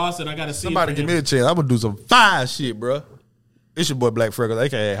Austin, I gotta see. Somebody give me a chance. I'm gonna do some fire shit, bro. It's your boy Black Freckles,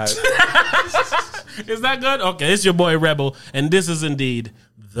 aka Hype. Is that good? Okay, it's your boy Rebel, and this is indeed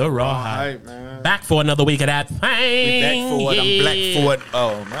the Raw Hype. Man. Back for another week of that thing. We back for it. I'm black for it.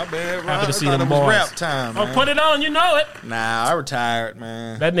 Oh, my bad, Ron. Happy to see them boys. Rap time, man. Oh, put it on. You know it. Nah, I retired,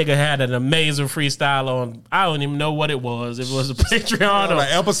 man. That nigga had an amazing freestyle on. I don't even know what it was. If it was a Patreon or an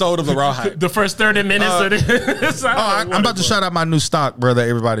episode of the Raw Hype. The first 30 minutes of this. I'm about to shout out my new stock, brother.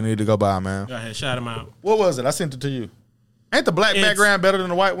 Everybody need to go buy, man. Go ahead, shout him out. What was it? I sent it to you. Ain't the black background better than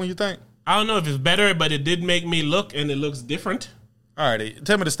the white one, you think? I don't know if it's better, but it did make me look, and it looks different. All right,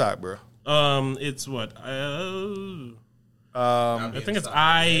 tell me the stock, bro. It's what? I think it's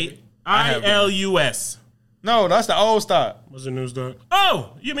ILUS. No, that's the old stock. What's the new stock?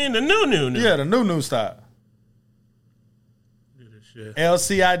 Oh, you mean the new? Yeah, the new stock.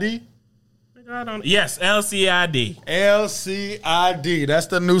 LCID? Yes, LCID. LCID. That's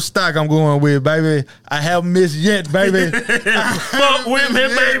the new stock I'm going with, baby. I haven't missed yet, baby. Fuck with me,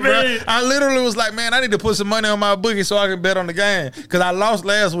 baby. Bro. I literally was like, man, I need to put some money on my bookie so I can bet on the game because I lost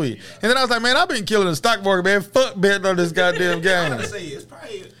last week. And then I was like, man, I've been killing the stock market, man. Fuck betting on this goddamn game. This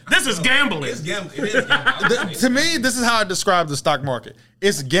is gambling. It's gambling. It is gambling. To me, this is how I describe the stock market.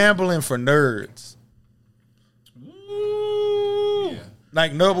 It's gambling for nerds. Ooh. Yeah.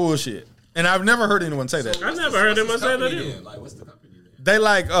 Like, no bullshit. And I've never heard anyone say that. I've never heard anyone say that either. Like, what's the company then? They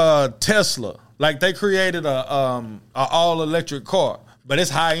like Tesla. Like, they created a all electric car, but it's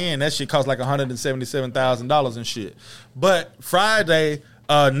high end. That shit costs like $177,000 and shit. But Friday,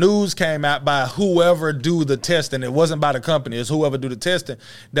 news came out by whoever do the testing. It wasn't by the company. It's whoever do the testing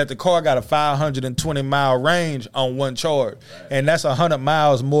that the car got a 520-mile range on one charge, and that's 100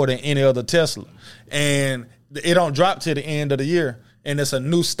 miles more than any other Tesla. And it don't drop till the end of the year, and it's a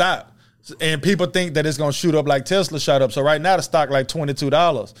new stock. And people think that it's going to shoot up like Tesla shot up. So right now the stock like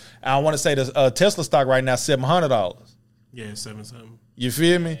 $22. I want to say the Tesla stock right now $700. Yeah, 7 You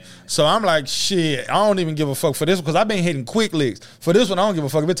feel me? So I'm like, shit, I don't even give a fuck for this one because I've been hitting quick licks. For this one, I don't give a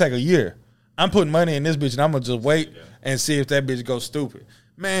fuck if it take a year. I'm putting money in this bitch and I'm going to just wait and see if that bitch goes stupid.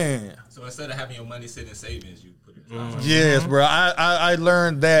 Man. So instead of having your money sit in savings, you put it in Yes, bro. I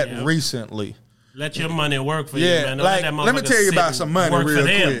learned that recently. Let your money work for you, man. Don't like, let me tell you about some money real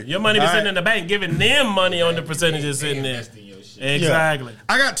quick. Your money be sitting in the bank, giving them money on the percentages sitting there. Exactly.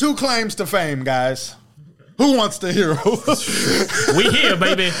 I got 2 claims to fame, guys. Who wants to hear? We here,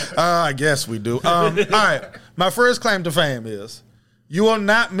 baby. I guess we do. All right. My first claim to fame is you will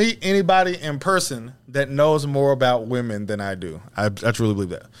not meet anybody in person that knows more about women than I do. I truly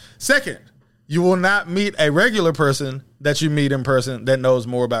believe that. Second, you will not meet a regular person that you meet in person that knows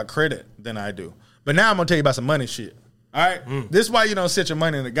more about credit than I do. But now I'm going to tell you about some money shit. All right? This is why you don't set your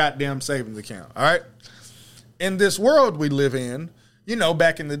money in a goddamn savings account. All right? In this world we live in, you know,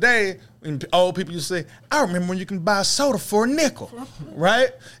 back in the day, when old people used to say, I remember when you can buy soda for a nickel, right?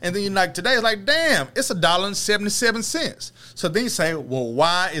 And then you like today, it's like, damn, it's $1.77. So then you say, well,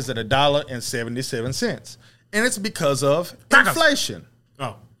 why is it $1.77? And it's because of inflation.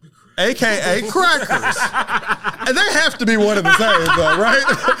 Oh. AKA crackers. And they have to be one of the same, though, right?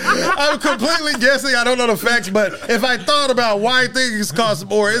 I'm completely guessing. I don't know the facts, but if I thought about why things cost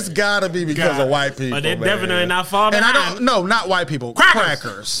more, it's got to be because of white people. But they're definitely not far behind. And I don't, no, not white people.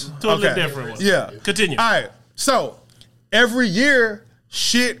 Crackers. Totally different ones. Yeah. Continue. All right. So every year,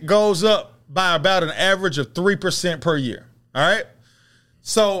 shit goes up by about an average of 3% per year. All right?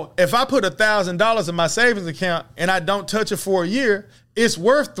 So if I put $1,000 in my savings account and I don't touch it for a year, it's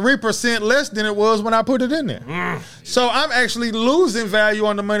worth 3% less than it was when I put it in there. So I'm actually losing value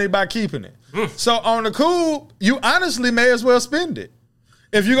on the money by keeping it. So on the cool, you honestly may as well spend it.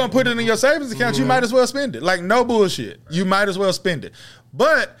 If you're going to put it in your savings account, you might as well spend it. Like, no bullshit. You might as well spend it.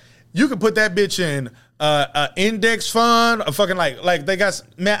 But you can put that bitch in an index fund, a fucking like they got,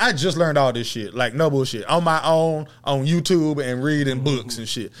 man, I just learned all this shit. Like, no bullshit. On my own, on YouTube and reading books and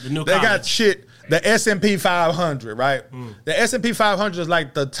shit. They got shit. The S&P 500, right? The S&P 500 is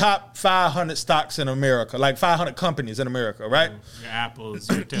like the top 500 stocks in America, like 500 companies in America, right? Your Apples,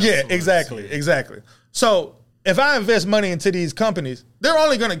 your Teslas. Yeah, exactly. So if I invest money into these companies, they're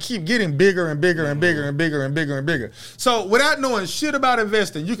only going to keep getting bigger and bigger and bigger and bigger and bigger and bigger. So without knowing shit about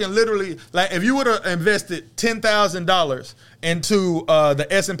investing, you can literally, like, if you would have invested $10,000 into the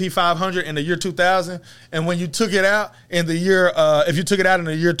S&P 500 in the year 2000, and when you took it out in the year, if you took it out in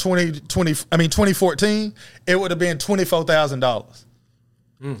the year 2014, it would have been $24,000.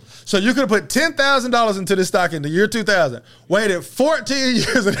 So you could have put $10,000 into this stock in the year 2000, waited 14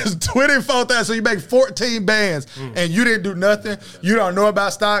 years and it's 24,000. So you make 14 bands and you didn't do nothing. You don't know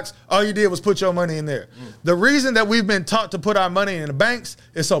about stocks. All you did was put your money in there. The reason that we've been taught to put our money in the banks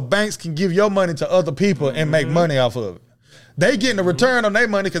is so banks can give your money to other people and make money off of it. They getting a return on their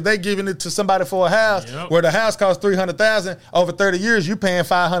money because they giving it to somebody for a house where the house costs $300,000 over 30 years. You paying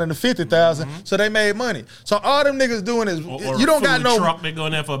 $550,000, so they made money. So all them niggas doing is or you don't got no truck. They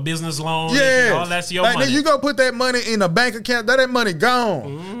going there for a business loan. Yeah, all that's your like, money. Then you go put that money in a bank account. That money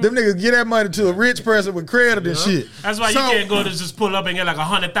gone. Them niggas get that money to a rich person with credit and shit. That's why you can't go to just pull up and get like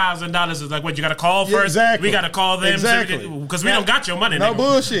 $100,000. It's like what you got to call first. Exactly. We got to call them because we don't got your money. No nigga.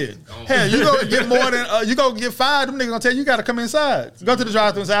 bullshit. Hell, you go get more than you go get $5,000. Them niggas gonna tell you got to come inside. Go to the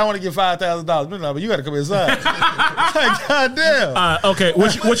drive-thru and say, I want to get $5,000. No, but you got to come inside. Like, goddamn. Okay,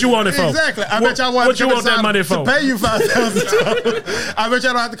 what you want it for? Exactly. I bet y'all want what you want that money for? To pay you $5,000. I bet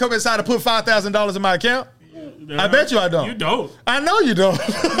y'all don't have to come inside and put $5,000 in my account. I bet you I don't. You don't. I know you don't.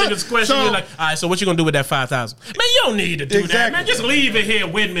 Niggas question you like, all right, so what you gonna do with that $5,000? Man, you don't need to do that, man. Just leave it here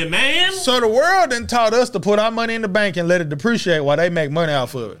with me, man. So the world done taught us to put our money in the bank and let it depreciate while they make money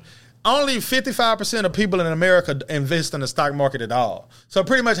off of it. Only 55% of people in America invest in the stock market at all. So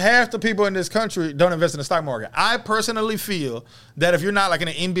pretty much half the people in this country don't invest in the stock market. I personally feel that if you're not like in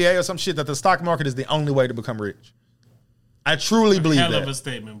an MBA or some shit, that the stock market is the only way to become rich. I truly believe that. Hell of a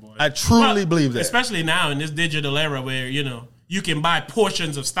statement, boy. I truly believe that. Especially now in this digital era where, you can buy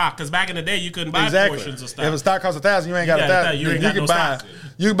portions of stock. Because back in the day, you couldn't buy portions of stock. If a stock costs $1,000, you ain't got $1,000.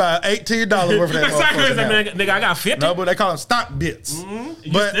 You can buy $18 worth of that. Exactly. Nigga, I got 50. No, but they call them stock bits. You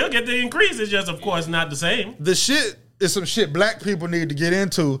still get the increase. It's just, of course, not the same. The shit is some shit black people need to get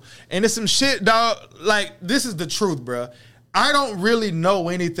into. And it's some shit, dog. Like, this is the truth, bro. I don't really know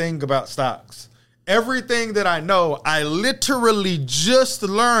anything about stocks. Everything that I know, I literally just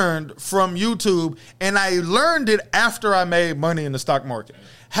learned from YouTube, and I learned it after I made money in the stock market.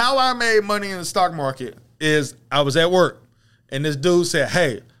 How I made money in the stock market is I was at work, and this dude said,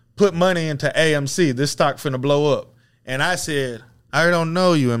 hey, put money into AMC. This stock finna blow up. And I said, I don't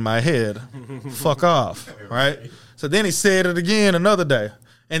know you in my head. Fuck off, right? So then he said it again another day.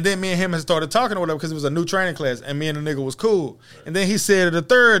 And then me and him had started talking or whatever because it was a new training class, and me and the nigga was cool. And then he said it a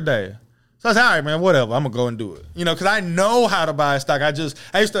third day. So I said, all right, man, whatever. I'm going to go and do it. Because I know how to buy a stock. I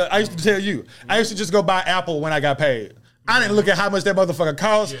used to tell you, I used to just go buy Apple when I got paid. I didn't look at how much that motherfucker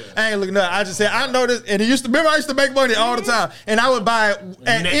cost. I ain't looking at it. I just said, I know this. And I used to make money all the time. And I would buy it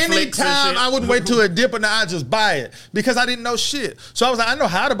at Netflix any time. I wouldn't wait till it dip and I'd just buy it because I didn't know shit. So I was like, I know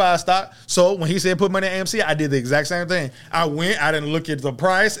how to buy a stock. So when he said put money in AMC, I did the exact same thing. I didn't look at the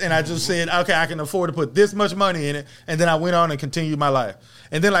price, and I just said, okay, I can afford to put this much money in it. And then I went on and continued my life.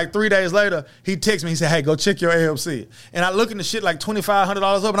 And then like 3 days later, he texted me. He said, hey, go check your AMC. And I look in the shit like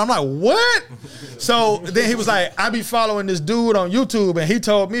 $2,500 up, and I'm like, what? So then he was like, I be following this dude on YouTube, and he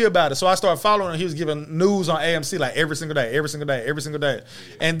told me about it. So I started following him. He was giving news on AMC like every single day.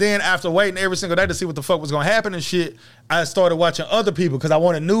 And then after waiting every single day to see what the fuck was going to happen and shit, I started watching other people because I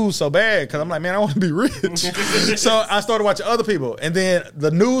wanted news so bad because I'm like, man, I want to be rich. So I started watching other people. And then the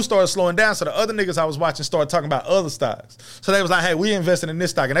news started slowing down, so the other niggas I was watching started talking about other stocks. So they was like, hey, we invested in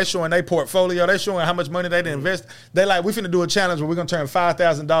this stock. And they showing their portfolio. They showing how much money they didn't invest. They like, we finna do a challenge where we're going to turn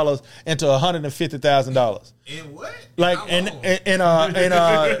 $5,000 into $150,000. In what? Like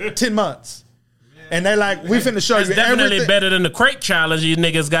in 10 months. And they like, we finna show you everything. Definitely better than the crate challenge you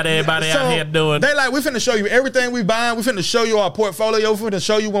niggas got everybody out here doing. They like, we finna show you everything we buying. We finna show you our portfolio. We finna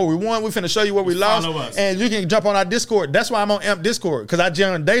show you what we won. We finna show you what we lost. Follow us. And you can jump on our Discord. That's why I'm on AMP Discord, because I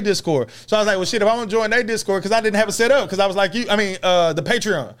joined their Discord. So I was like, well, shit, if I'm gonna join their Discord, because I didn't have it set up, because I was like you, the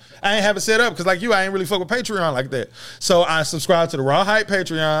Patreon. I ain't have it set up, because like you, I ain't really fuck with Patreon like that. So I subscribed to the Raw Hype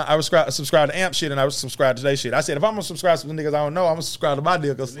Patreon. I was subscribed to AMP shit, and I was subscribed to their shit. I said, if I'm gonna subscribe to the niggas I don't know, I'm gonna subscribe to my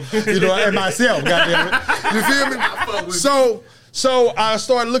niggas, and myself, goddamn it. You feel me? So I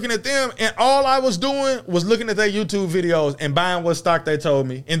started looking at them, and all I was doing was looking at their YouTube videos and buying what stock they told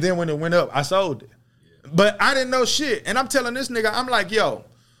me. And then when it went up, I sold it. But I didn't know shit. And I'm telling this nigga, I'm like, yo,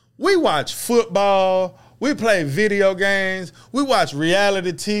 we watch football, we play video games, we watch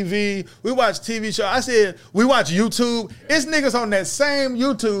reality TV, we watch TV shows. I said, we watch YouTube. It's niggas on that same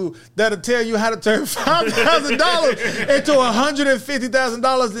YouTube that'll tell you how to turn $5,000 into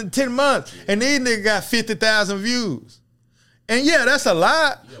 $150,000 in 10 months. And these niggas got 50,000 views. And yeah, that's a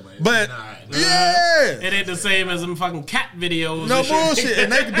lot, but yeah. It ain't the same as them fucking cat videos. No bullshit.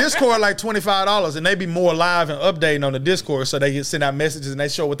 And they Discord like $25, and they be more live and updating on the Discord, so they get send out messages and they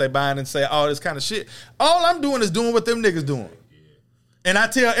show what they buying and say all this kind of shit. All I'm doing is doing what them niggas doing. And I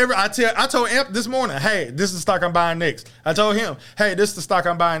told Amp this morning, hey, this is the stock I'm buying next. I told him, hey, this is the stock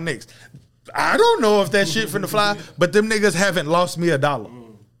I'm buying next. I don't know if that shit finna fly, but them niggas haven't lost me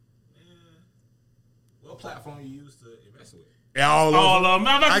 $1. What platform you use to invest with? All of them.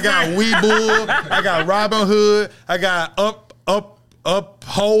 I got Webull, I got Robinhood, I got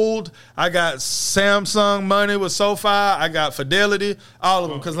Uphold, I got Samsung Money with SoFi, I got Fidelity, all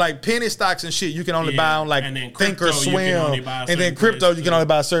of them. Because like penny stocks and shit, you can only buy on like Thinkorswim, and then crypto you can only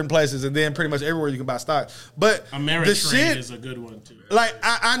buy certain places, and then pretty much everywhere you can buy stocks. But the shit is a good one too. Like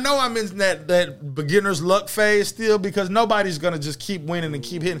I know I'm in that beginner's luck phase still because nobody's gonna just keep winning and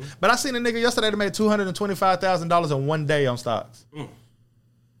keep hitting. But I seen a nigga yesterday that made $225,000 in one day on stocks,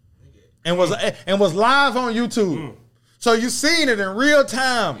 and was live on YouTube. So you seen it in real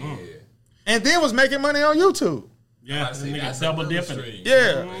time, and then was making money on YouTube. Yeah, nigga double dipping.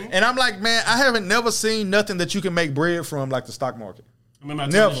 Yeah, and I'm like, man, I haven't never seen nothing that you can make bread from like the stock market. I remember I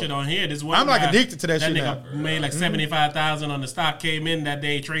told shit on here. This one I'm like addicted to that shit nigga now. made like $75,000 on the stock. Came in that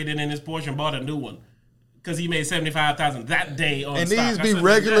day, traded in his portion, bought a new one because he made $75,000 that day on. And stock. these be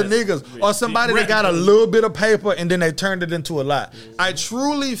regular niggas or somebody that got a little bit of paper and then they turned it into a lot. I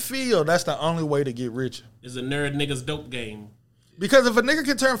truly feel that's the only way to get richer. It's a nerd niggas dope game. Because if a nigga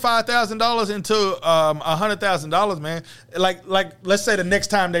can turn $5,000 into $100,000, man, like let's say the next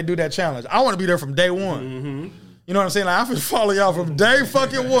time they do that challenge, I want to be there from day one. Mm-hmm. You know what I'm saying? Like, I'm gonna follow y'all from day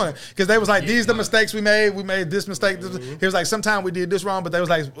fucking one. Because they was like, these the mistakes we made. We made this mistake. He was like, sometime we did this wrong. But they was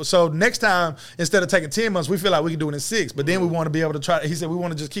like, so next time, instead of taking 10 months, we feel like we can do it in 6. But then we want to be able to try. He said, we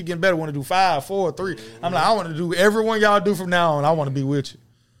want to just keep getting better. We want to do 5, 4, 3. I'm like, I want to do every one y'all do from now on. I want to be with you.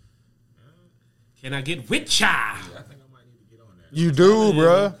 Can I get with ya? You do,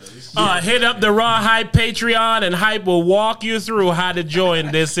 bro. Hit up the Raw Hype Patreon, and Hype will walk you through how to join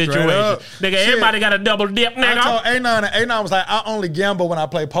this situation. Nigga, everybody got a double dip, nigga. I told A9, and A9 was like, I only gamble when I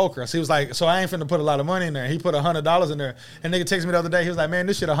play poker. So he was like, so I ain't finna put a lot of money in there. He put $100 in there. And nigga texted me the other day. He was like, man,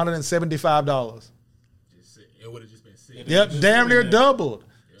 this shit $175. It would have just been sick. Yep, damn near doubled.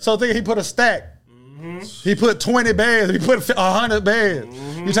 So think he put a stack. He put 20 bands. He put 100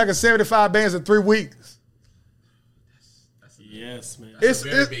 bands. You're talking 75 bands in 3 weeks. Yes, man. It's a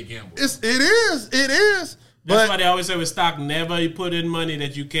very big gamble. It is. That's why they always say with stock, never you put in money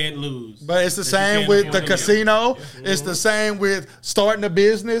that you can't lose. But it's the same with the casino. It's the same with starting a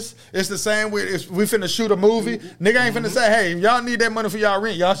business. It's the same with if we finna shoot a movie. Nigga ain't finna say, hey, if y'all need that money for y'all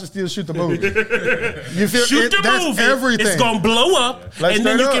rent, y'all should still shoot the movie. You feel shoot the that's movie. Everything. It's gonna blow up, like, and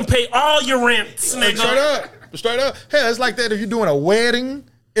then you can pay all your rents, nigga. Straight up. Hey, it's like that if you're doing a wedding.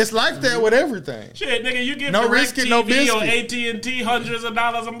 It's like that with everything. Shit, nigga, you get no risk it, no biscuit. or AT&T hundreds of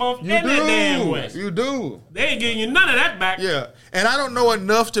dollars a month. You do. Damn way. You do. They ain't getting you none of that back. Yeah, and I don't know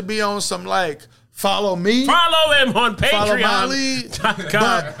enough to be on some like follow me. Follow him on Patreon. Follow my lead.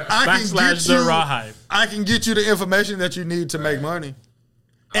 But I can get you the information that you need to make money.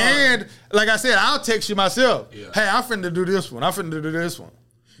 And like I said, I'll text you myself. Yeah. Hey, I'm finna do this one. I'm finna do this one.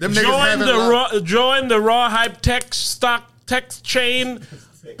 Them join the Raw Hype text chain.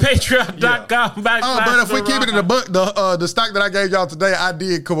 Patreon.com / Oh, but if we keep it in the stock that I gave y'all today, I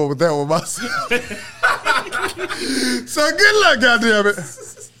did come up with that one myself. So good luck,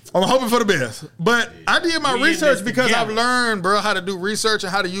 goddammit. I'm hoping for the best. But I did my research because I've learned, bro, how to do research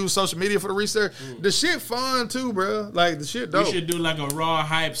and how to use social media for the research. The shit fun too, bro. Like the shit dope. You should do like a Raw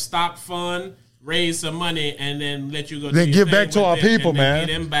Hype stock fund. Raise some money and then let you go. Then give back to our people, man.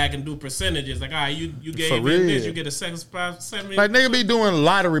 Get them back and do percentages. Like, all right, you gave me this, you get a 7. Like nigga be doing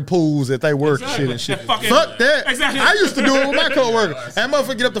lottery pools at they work and shit. Fuck that. Exactly. I used to do it with my coworker. That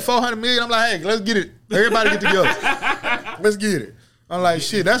motherfucker get up to $400 million. I'm like, hey, let's get it. Everybody get together. Let's get it. I'm like,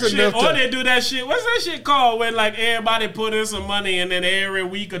 shit, that's enough. Or they do that shit. What's that shit called when like everybody put in some money and then every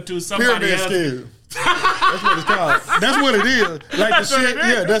week or two somebody else. Scheme. That's what it's called. That's what it is. Like the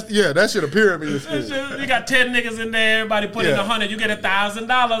shit. That shit a pyramid scheme. You got 10 niggas in there. Everybody put in 100. You get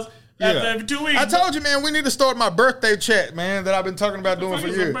 $1,000 every 2 weeks. I told you, man. We need to start my birthday chat, man. That I've been talking about doing for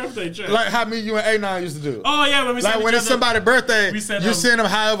years. Birthday chat? Like how me, you, and A9 used to do. Oh yeah, when it's somebody's birthday, you send them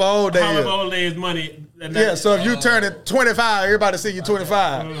however old they is. However old they is money. So if you turn it 25, everybody see you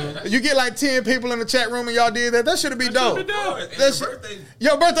 25. You get like 10 people in the chat room and y'all did that. That should be dope.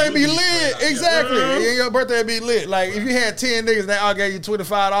 Your birthday be lit. Exactly. And your birthday be lit. Like if you had 10 niggas and they all gave you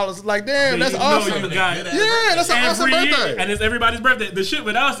 $25, like damn, that's awesome. That's an awesome birthday. And it's everybody's birthday. The shit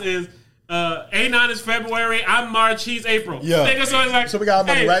with us is A9 is February. I'm March. He's April. Yeah. Nigga, so it's like, So we got our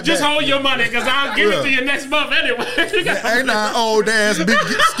money right just back. hold your money because I'll give it to you next month anyway. Ain't not old ass big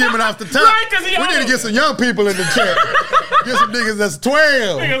skimming off the top. Right, 'cause he we need old. to get some young people in the chat. Get some niggas that's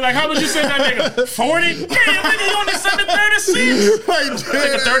 12. Nigga, like, how much you send that nigga? 40? Damn, nigga, you only sending 36? Like,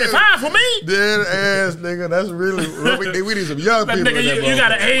 Nigga, 35 for me? Dead ass, nigga. That's really, we need some young But people. nigga, in that you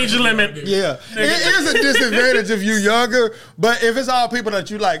got an age limit. Yeah, it is a disadvantage if you younger, but if it's all people that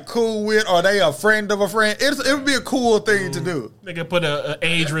you like cool with or they a friend of a friend, it would be a cool thing to do. Nigga, put a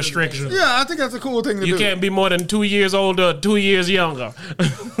age restriction. Yeah, I think that's a cool thing to do. You can't be more than 2 years older, 2 years younger.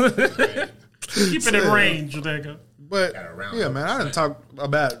 Keep it in range, nigga. But yeah, man, I didn't talk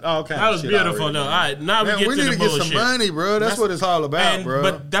about all kinds That of was shit beautiful, already, though. man. All right, now Man, we we get need to to the get bullshit. some money, bro. That's what it's all about, bro.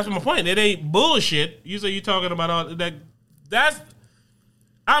 But that's my point. It ain't bullshit. You say you talking about all that. That's.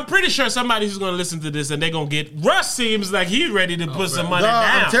 I'm pretty sure somebody who's going to listen to this and they're going to get. Russ seems like he's ready to put some money Dog,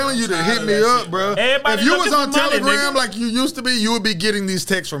 down. I'm telling you to hit me up, bro. Everybody If you was looking on for money, Telegram nigga. like you used to be, you would be getting these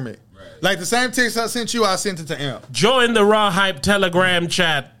texts from me. Like the same text I sent you, I sent it to Amp. Join the Raw Hype Telegram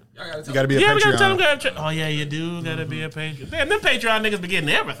chat. You got to be a Yeah, we got a Patreon. Telegram chat. Oh, yeah, you do got to be a Patreon. Damn, them Patreon niggas be getting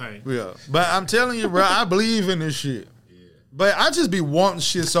everything. Yeah, but I'm telling you, bro, I believe in this shit. But I just be wanting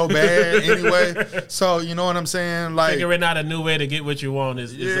shit so bad anyway. So you know what I'm saying? Like, Figuring out a new way to get what you want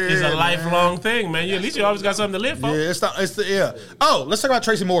is Yeah, a lifelong thing, man. At least you always got something to live for. yeah, it's the yeah. Oh, let's talk about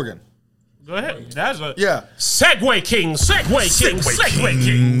Tracy Morgan. Go ahead. That's what. Yeah, Segway Kings. Segway Kings. Segway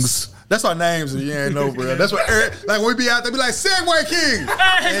Kings. that's our names. You ain't know, bro. That's what like when we be out there, be like Segway King.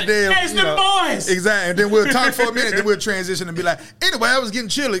 And then Hey, it's the boys. Exactly. And then we'll talk for a minute. Then we'll transition and be like, anyway, I was getting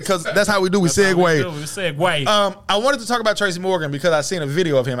chilly because that's how we do. We segue. We segue. I wanted to talk about Tracy Morgan because I seen a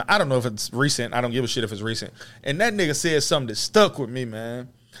video of him. I don't know if it's recent. I don't give a shit if it's recent. And that nigga said something that stuck with me, man.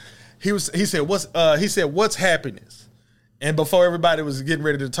 He said, what's happiness? And before everybody was getting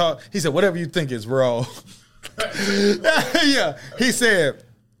ready to talk, he said, whatever you think is wrong. Yeah. He said,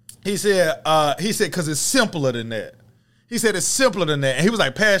 because it's simpler than that. He said it's simpler than that. And he was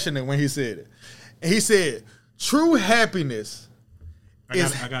like passionate when he said it. And he said, true happiness I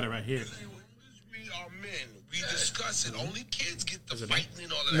got it right here. We are men. We discuss it. Only kids get the fighting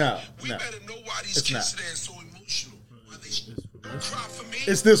and all of that. We better know why these kids today are so emotional. Why they don't cry for me.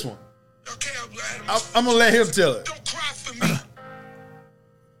 It's this one. Okay, I'm going to let him tell it. Don't cry for me.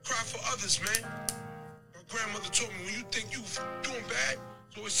 Cry for others, man. My grandmother told me when you think you doing bad,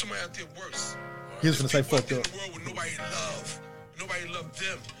 there's always somebody out there worse. He was going to say fucked up. In the world with nobody love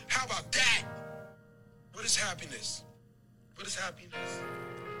them. How about that? What is happiness? What is happiness?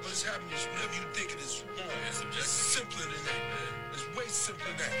 What is happiness? Whatever you think it is wrong. It's simpler than that, man. It's way simpler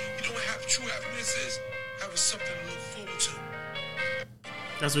than that. You know what true happiness is? Having something to look forward to.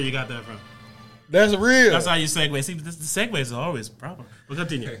 That's where you got that from. That's real. That's how you segue. See, the segues are always proper. But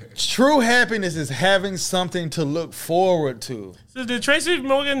continue. True happiness is having something to look forward to. So did Tracy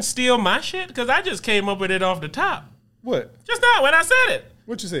Morgan steal my shit? Because I just came up with it off the top. What? Just now when I said it.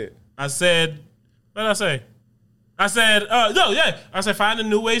 What you said? I said, what did I say? I said, I said, finding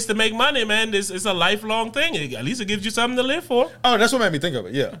new ways to make money, man. It's a lifelong thing. At least it gives you something to live for. Oh, that's what made me think of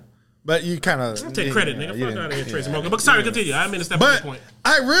it, yeah. But you kind of... Take credit, nigga. Fuck out of here, Tracy Morgan. But sorry, continue. I didn't mean to step on But the point.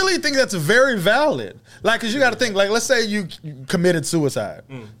 I really think that's very valid. Like, because you got to think, like, let's say you committed suicide.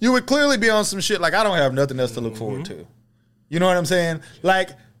 You would clearly be on some shit like, I don't have nothing else to look forward to. You know what I'm saying?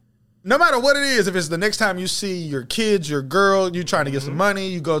 Like, no matter what it is, if it's the next time you see your kids, your girl, you trying to get some money,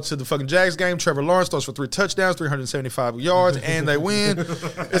 you go to the fucking Jags game, Trevor Lawrence throws for 3 touchdowns, 375 yards, and they win.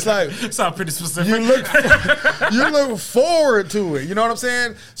 It's like... It sounds pretty specific. You look forward to it. You know what I'm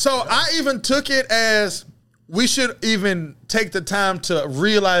saying? So I even took it as we should even take the time to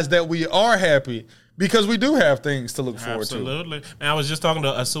realize that we are happy because we do have things to look forward to. Absolutely. And I was just talking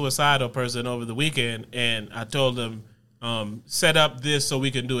to a suicidal person over the weekend, and I told them, set up this so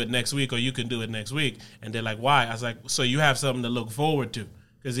we can do it next week or you can do it next week. And they're like, why? I was like, so you have something to look forward to.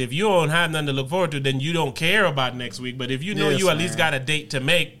 Because if you don't have nothing to look forward to, then you don't care about next week. But if you know you at least got a date to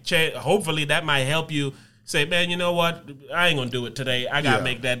make, hopefully that might help you say, man, you know what? I ain't going to do it today. I got to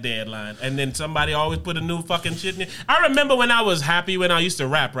make that deadline. And then somebody always put a new fucking shit in it. I remember when I was happy when I used to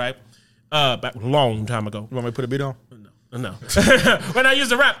rap, right? Back a long time ago. You want me to put a beat on? No. When I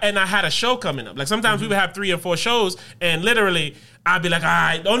used to rap and I had a show coming up. Like sometimes we would have 3 or 4 shows and literally I'd be like, all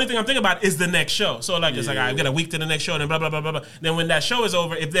right, the only thing I'm thinking about is the next show. So like it's like, all right, I've got a week to the next show and then blah, blah, blah, blah, blah. Then when that show is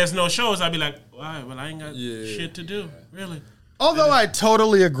over, if there's no shows, I'd be like, all right, well, I ain't got shit to do, really. Although I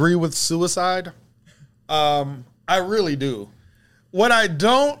totally agree with suicide, I really do. What I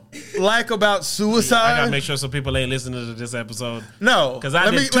don't like about I gotta suicide. make sure some people ain't listening to this episode. No, Because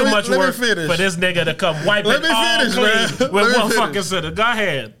I did too much work for finish. this nigga to come wipe Let it me all finish, clean man. with Let me one finish. fucking sentence. Go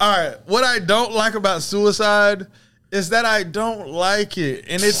ahead. All right. What I don't like about suicide is that I don't like it.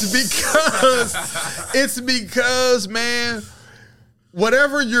 And it's because, man,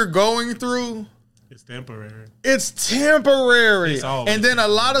 whatever you're going through, It's temporary. it's temporary. It's always And then a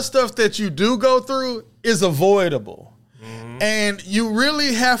lot of stuff that you do go through is avoidable. And you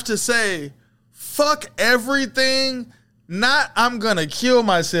really have to say, fuck everything. Not I'm going to kill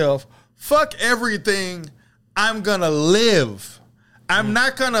myself. Fuck everything. I'm going to live. I'm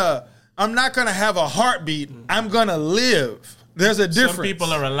not going to have a heartbeat. I'm going to live. There's a difference. Some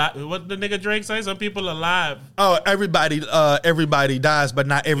people are alive. What the nigga Drake say? Some people are alive. Oh, everybody dies, but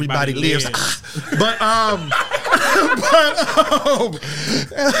not everybody lives. But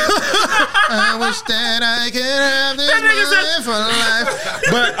I wish that I could have this moment for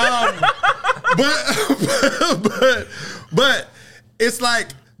life. But it's like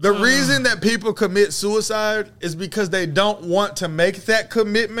the reason that people commit suicide is because they don't want to make that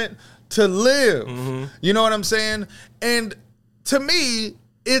commitment to live. You know what I'm saying? And to me,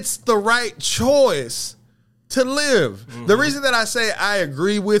 it's the right choice to live. The reason that I say I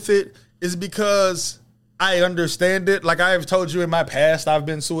agree with it is because I understand it. Like I have told you in my past, I've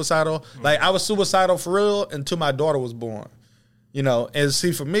been suicidal. Like I was suicidal for real until my daughter was born. You know, and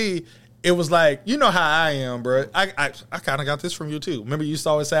see for me, it was like, you know how I am, bro. I kind of got this from you too. Remember you used to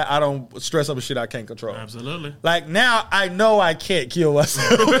always say, I don't stress over shit I can't control. Absolutely. Like now I know I can't kill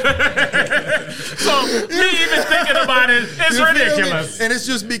myself. So me even thinking about it, it's You feel me? ridiculous. And it's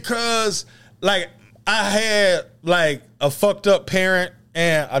just because, like, I had, like, a fucked up parent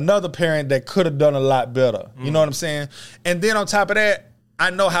and another parent that could have done a lot better. You know what I'm saying? And then on top of that, I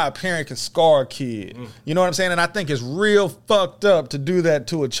know how a parent can scar a kid. You know what I'm saying? And I think it's real fucked up to do that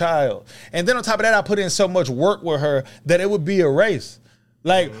to a child. And then on top of that, I put in so much work with her that it would be erased.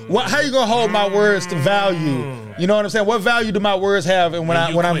 Like, how you gonna hold my words to value? You know what I'm saying? What value do my words have when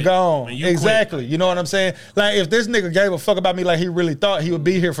I'm quit. gone? When you Exactly. You know what I'm saying? Like, if this nigga gave a fuck about me like he really thought he would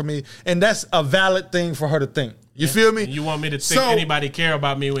be here for me, and that's a valid thing for her to think. You feel me? You want me to think anybody care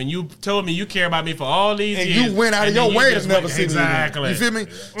about me when you told me you care about me for all these and years. you went out of your way to never see me. Exactly. You feel me?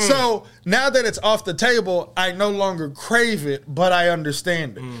 So now that it's off the table, I no longer crave it, but I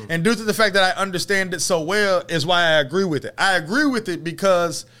understand it. And due to the fact that I understand it so well is why I agree with it. I agree with it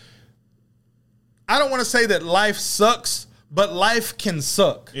because I don't want to say that life sucks, but life can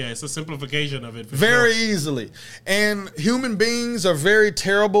suck. Yeah, it's a simplification of it. Very easily. And human beings are very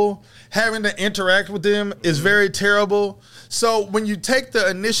terrible. Having to interact with them is very terrible. So when you take the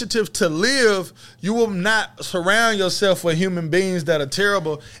initiative to live, you will not surround yourself with human beings that are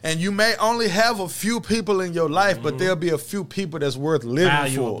terrible. And you may only have a few people in your life, but there'll be a few people that's worth living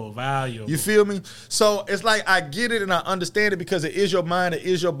for. Valuable. You feel me? So it's like I get it and I understand it because it is your mind, it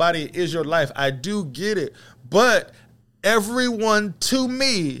is your body, it is your life. I do get it. But everyone to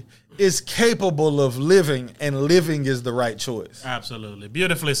me is capable of living, and living is the right choice. Absolutely.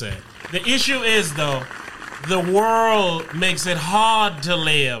 Beautifully said. The issue is, though, the world makes it hard to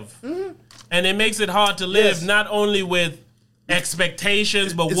live. And it makes it hard to live not only with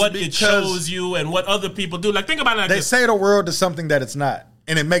expectations, but what it shows you and what other people do. Like, think about it like They this. say the world is something that it's not,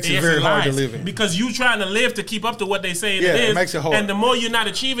 and it makes it Yes, very it hard to lies. live in. Because you trying to live to keep up to what they say it Yeah, is. it makes it hard. And the more you're not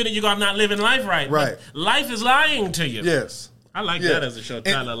achieving it, you're not living life right. Right. But life is lying to you. Yes. I like Yeah. that as a show And-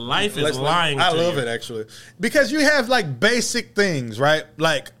 title. Life is lying to you. I love it, actually. Because you have, like, basic things, right?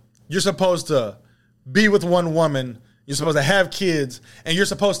 Like, you're supposed to be with one woman, you're supposed to have kids, and you're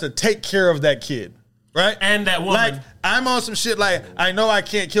supposed to take care of that kid, right? And that woman. Like, I'm on some shit like, I know I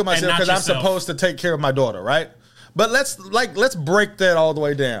can't kill myself not because I'm yourself. supposed to take care of my daughter, right? But let's break that all the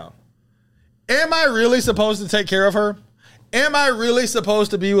way down. Am I really supposed to take care of her? Am I really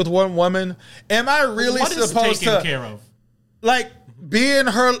supposed to be with one woman? Am I really what is supposed taken to care of? like being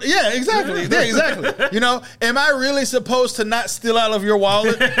her? Yeah, exactly. Yeah, exactly. You know, am I really supposed to not steal out of your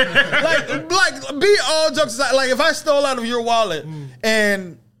wallet? like be all jokes aside. Like if I stole out of your wallet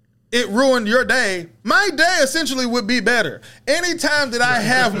and it ruined your day, my day essentially would be better. Anytime that I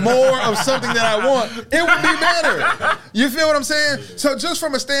have more of something that I want, it would be better. You feel what I'm saying? So just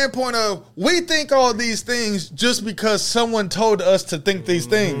from a standpoint of, we think all these things just because someone told us to think these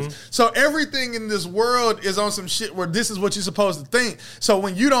things. So everything in this world is on some shit where this is what you're supposed to think. So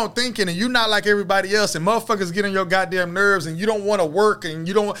when you don't think it and you're not like everybody else and motherfuckers get on your goddamn nerves and you don't want to work and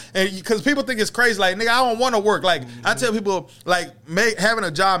you don't, and because people think it's crazy, like, nigga, I don't want to work. Like, I tell people, like, having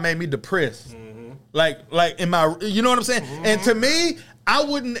a job made me depressed. Like in my, you know what I'm saying? And to me, I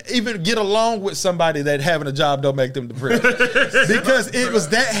wouldn't even get along with somebody that having a job don't make them depressed because it was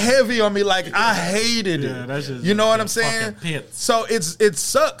that heavy on me. Like I hated it. That's just you know what I'm saying? So it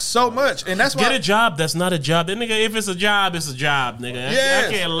sucks so much, and that's why get a job that's not a job. Then nigga, if it's a job, it's a job, nigga. Yes.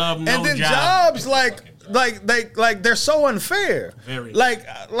 I can't love no and then job. jobs they're so unfair. Very. Like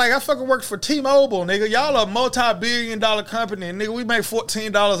I fucking work for T-Mobile, nigga. Y'all a multi-billion-dollar company, and nigga, we make $14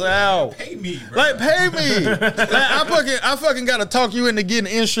 an hour. Pay me, bro. Like pay me. Like I fucking gotta talk you into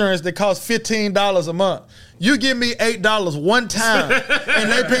getting insurance that costs $15 a month. You give me $8 one time,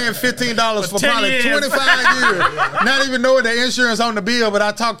 and they paying $15 for probably years. 25 years. Not even knowing the insurance on the bill, but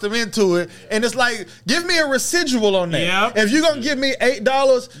I talked them into it. And it's like, give me a residual on that. Yep. If you're gonna give me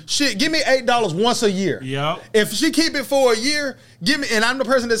 $8, shit, give me $8 once a year. Yep. If she keep it for a year, give me, and I'm the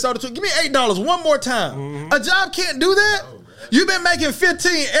person that sold it to, give me $8 one more time. Mm-hmm. A job can't do that. You've been making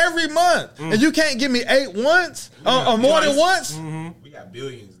 15 every month, and you can't give me 8 once or more than once. We got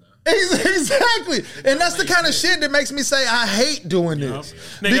billions now. Exactly. And that's the kind of shit that makes me say I hate doing this.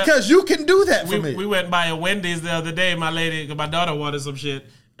 Nigga, because you can do that for me. We went by a Wendy's the other day. My daughter wanted some shit.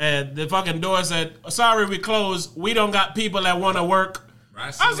 And the fucking door said, sorry, we closed. We don't got people that want to work. I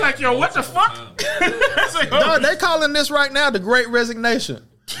was like, yo, what the fuck? I was like, Dog, they calling this right now the Great Resignation.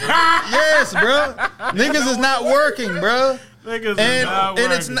 Yes, bro. Niggas is not working, bro. And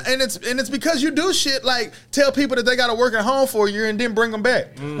it's because you do shit like tell people that they got to work at home for a year and then bring them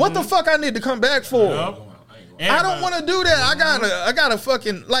back. What the fuck I need to come back for? I don't want to do that. I gotta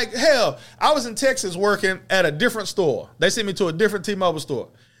fucking like hell. I was in Texas working at a different store. They sent me to a different T-Mobile store.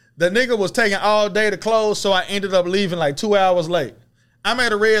 The nigga was taking all day to close, so I ended up leaving like 2 hours late. I'm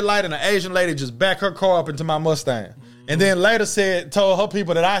at a red light and an Asian lady just backed her car up into my Mustang. And then later told her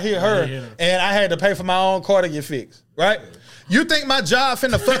people that I hit her and I had to pay for my own car to get fixed. Right? You think my job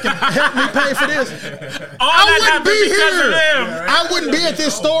finna fucking help me pay for this? I wouldn't be here. I wouldn't be at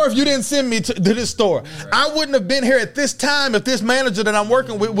this store if you didn't send me to this store. I wouldn't have been here at this time if this manager that I'm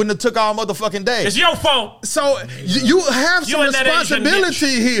working with wouldn't have took all motherfucking day. It's your fault. So you have some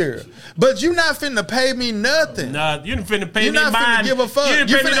responsibility here. But you not finna pay me nothing. Nah, you didn't finna pay you me not mine. Finna give a fuck. You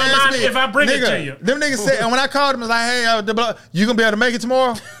didn't finna ask me if I bring it to you. Them niggas said, and when I called them, I was like, hey, you gonna be able to make it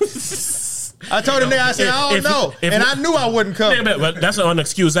tomorrow? I told the nigga, I said, I don't know. And I knew I wouldn't come. But that's an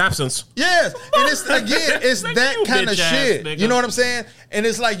unexcused absence. Yes. And it's that kind of shit. Nigga. You know what I'm saying? And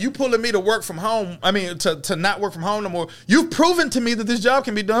it's like you pulling me to work from home. I mean, to not work from home no more. You've proven to me that this job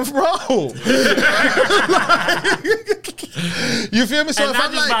can be done from home. You feel me? So and if not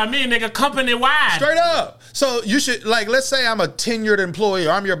I'm just like, by me, nigga, company wide. Straight up. So you should, like, let's say I'm a tenured employee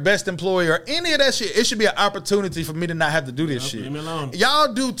or I'm your best employee or any of that shit. It should be an opportunity for me to not have to do this shit. Leave me alone.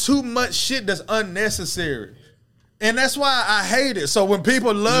 Y'all do too much shit that's unnecessary. And that's why I hate it. So when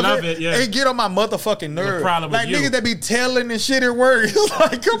people love it, yeah. they get on my motherfucking nerves. Like you. niggas that be telling and shit at work. It's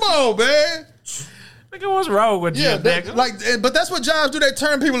like, come on, man. Nigga, what's wrong with you, nigga? But that's what jobs do. They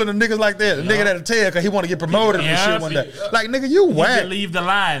turn people into niggas like that. A nigga that'll tell because he want to get promoted and shit one day. Like, nigga, you whack. You believe the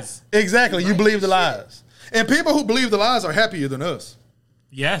lies. Exactly. You believe the lies. And people who believe the lies are happier than us.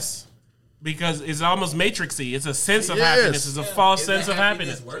 Yes. Because it's almost matrixy. It's a sense of happiness. It's a false sense of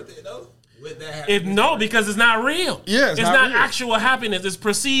happiness. Is worth it though? No, because it's not real. Yeah, it's not real. Actual happiness. It's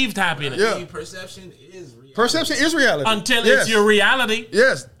perceived happiness. Yeah. Perception is reality. Perception is reality. Until it's your reality.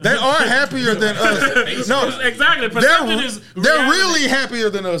 Yes. They are happier than us. No, exactly. Perception is reality. They're really happier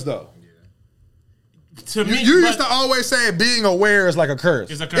than us, though. To me, you used to always say being aware is like a curse.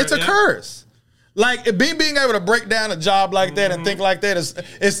 It's a curse. Like being able to break down a job like that and think like that is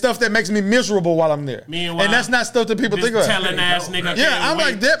stuff that makes me miserable while I'm there. Meanwhile, and that's not stuff that people think about. Telling ass nigga. Yeah, I'm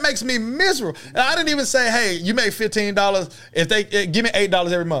like, that makes me miserable. And I didn't even say, hey, you make $15 if they give me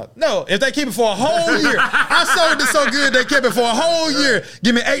 $8 every month. No, if they keep it for a whole year. I sold it so good they kept it for a whole year.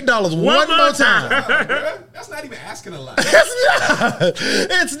 Give me $8 one more time. That's not even asking a lot.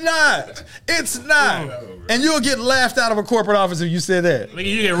 It's not. And you'll get laughed out of a corporate office if you said that.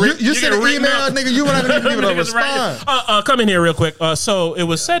 You send an email, nigga, you were not going to give it a response. Come in here real quick. So it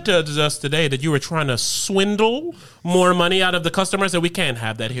was said to us today that you were trying to swindle more money out of the customers, and we can't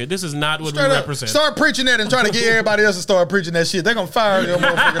have that here. This is not what we represent. Start preaching that and try to get everybody else to start preaching that shit. They're going to fire your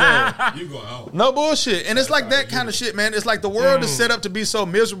motherfucking ass. You going home. No bullshit. And it's like that kind of shit, man. It's like the world is set up to be so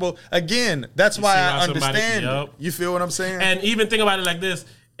miserable. Again, that's why I understand it. You feel what I'm saying? And even think about it like this.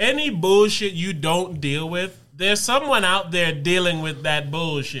 Any bullshit you don't deal with, there's someone out there dealing with that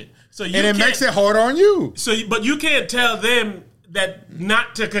bullshit. So it makes it harder on you. But you can't tell them that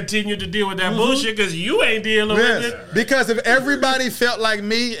not to continue to deal with that bullshit because you ain't dealing with it. Because if everybody felt like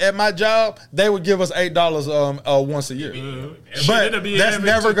me at my job, they would give us $8 once a year. But that's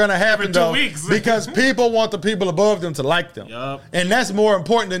never going to happen though, because people want the people above them to like them, and that's more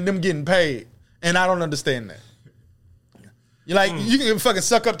important than them getting paid. And I don't understand that. You're like, you can fucking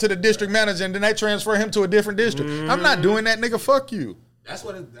suck up to the district manager and then they transfer him to a different district. I'm not doing that, nigga. Fuck you. That's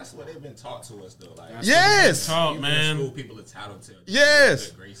what they've been taught to us though. Like, yes, taught, man. In school, people are talented.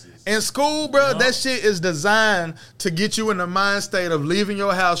 Yes, in school, bro, that shit is designed to get you in the mind state of leaving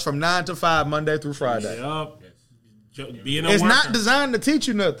your house from 9 to 5 Monday through Friday. It's not designed to teach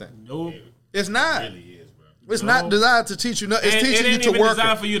you nothing. Nope, it's not. It really is, bro. It's not designed to teach you nothing. It's teaching you to work. It's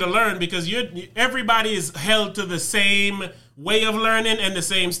designed for you to learn because everybody is held to the same way of learning and the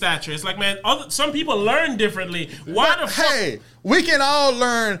same stature. It's like, man, some people learn differently. Why the fuck? Hey, we can all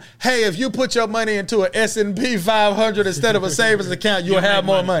learn, hey, if you put your money into an S&P 500 instead of a savings account, you'll have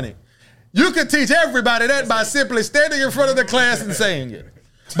more money. You can teach everybody that by simply standing in front of the class and saying it.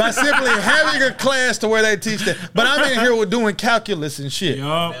 By simply having a class to where they teach that. But I'm in here with doing calculus and shit.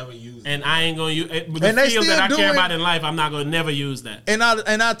 And I ain't going to use it. The field that I care about in life, I'm not going to never use that. And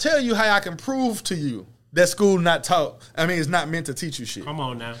I'll tell you how I can prove to you that school not taught. I mean, it's not meant to teach you shit. Come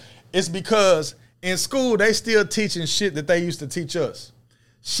on now. It's because in school, they still teaching shit that they used to teach us.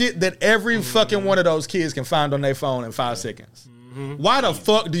 Shit that every fucking one of those kids can find on their phone in 5 seconds. Why the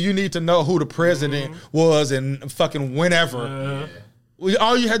fuck do you need to know who the president was and fucking whenever?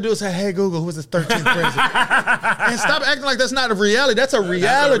 All you had to do is say, hey, Google, who's the 13th president? And stop acting like that's not a reality. That's a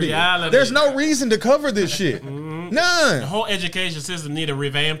reality. There's no reason to cover this shit. None. The whole education system need a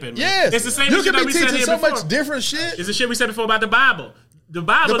revamping. Man. Yes. It's the same you shit can that be we said teaching here so before. much different shit. It's the shit we said before about the Bible. The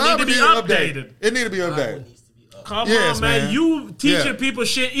Bible need to be updated. It need to be updated. Come on, man. You teaching people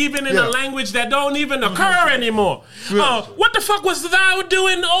shit even in a language that don't even occur anymore. What the fuck was thou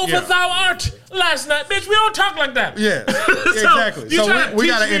doing over thou art last night? Bitch, we don't talk like that. Yeah, exactly. So we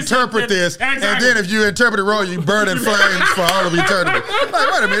got to interpret this, and then if you interpret it wrong, you burn in flames for all of eternity.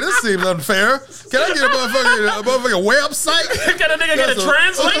 Like, wait a minute, this seems unfair. Can I get a motherfucking website? Can a nigga get a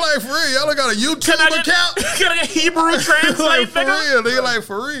translate? Like, for real, y'all don't got a YouTube account? Can I get Hebrew translate, like, for real, nigga, like,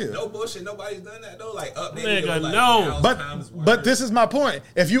 for real. No bullshit, nobody's done that, though. Like, updating nigga, no. But this is my point.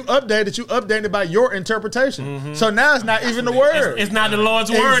 If you update it, you update it by your interpretation. So now it's not even the word. It's not the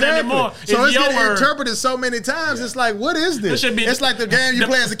Lord's word anymore. So it's getting interpreted so many times. It's like, what is this? It's like the game you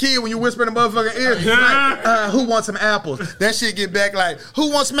play as a kid when you whisper in the motherfucking ear. Like, who wants some apples? That shit get back like,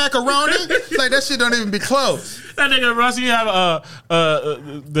 who wants macaroni? It's like, that shit don't even be close. That nigga Russ, you have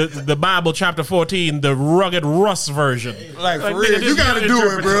the Bible chapter 14, the rugged Russ version. Like for real, you gotta do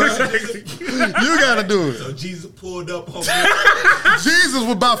it, bro. You gotta do it. So Jesus pulled up on me. Jesus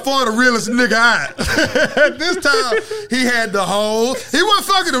was by far the realest nigga out. At this time, he had the whole. He wasn't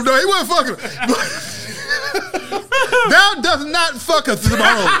fucking him though. He wasn't fucking him. Thou does not fuck us the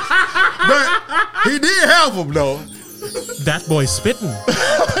hoes. But he did have him though. That boy spitting.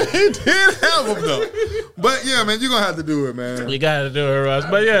 He did have him though. But yeah, man, you're gonna have to do it, man. You gotta do it, Russ.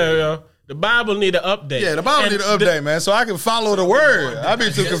 But yeah, yo, the Bible need an update. Yeah, the Bible need an update, man, so I can follow the word. I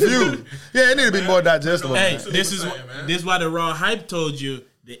be too confused. Yeah, it need to be more digestible. Hey, this is why the raw hype told you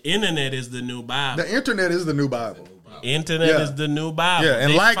the internet is the new Bible. The internet is the new Bible. Internet is the new Bible. Yeah,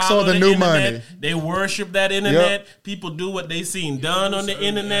 and likes are the new money. They worship that internet. People do what they seen done on the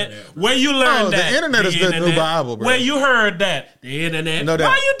internet. Where you learned that? The internet is the new Bible, bro. Where you heard that? The internet. No doubt.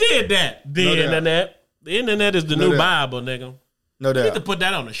 Why you did that? The internet. The internet is the new Bible, nigga. No doubt. We need to put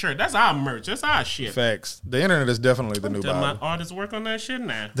that on the shirt. That's our merch. That's our shit. Facts. The internet is definitely the new Bible. My artists work on that shit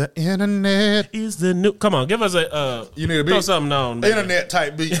now. The internet is the new. Come on, give us a. You need a beat. Throw something on. Man. Internet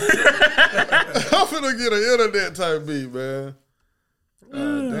type beat. I'm finna get an internet type beat, man.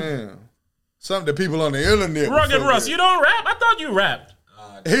 Damn. Something that people on the internet. Rugged Russ, you don't rap? I thought you rapped.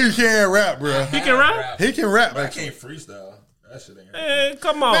 He can't rap, bro. He can rap? He can rap. But I can't freestyle. That shit ain't Hey,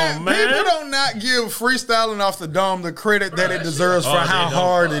 come on, man. People don't not give freestyling off the dome the credit that it deserves for how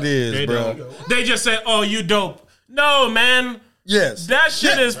hard it is, bro. They just say, oh, you dope. No, man. Yes. That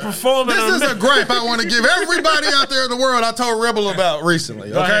shit is performing. This is a gripe I want to give everybody out there in the world I told Rebel about recently,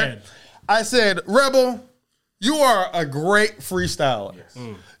 okay? Go ahead. I said, Rebel, you are a great freestyler. Yes.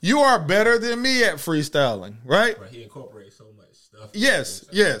 You are better than me at freestyling, right? But he incorporates so much stuff. Yes,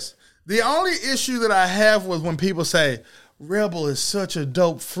 yes. The only issue that I have with when people say, Rebel is such a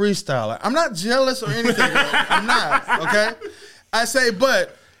dope freestyler. I'm not jealous or anything. I'm not, okay? I say,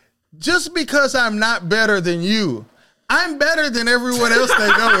 but just because I'm not better than you, I'm better than everyone else they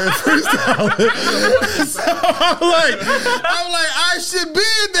know in freestyle. So I'm like, I should be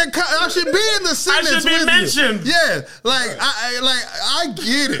in the sentence. I should be with mentioned. You. Yeah, I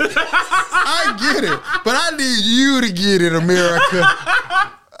get it. I get it, but I need you to get it, America.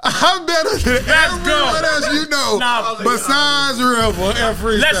 I'm better than everyone else you know besides Rebel and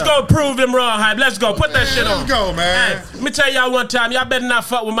freestyle. Let's go prove them raw hype. Let's go. Put that shit on. Let's go, man. Hey, let me tell y'all one time, y'all better not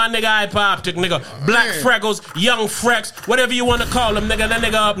fuck with my nigga Hype-Optic, nigga. Black Freckles, Young Frex, whatever you want to call him, nigga. That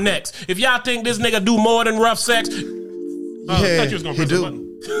nigga up next. If y'all think this nigga do more than rough sex, I thought you was gonna press the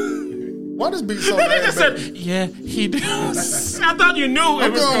button. Why does beat so The bad? nigga said, yeah, he do. I thought you knew.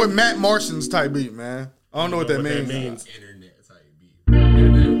 I'm going with Matt Martian's type beat, man. I don't know what that means. Internet type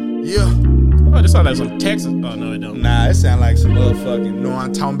beat. Yeah. Oh, this sound like some Texas. Oh, no, it don't. Nah, it sound like some motherfucking, no,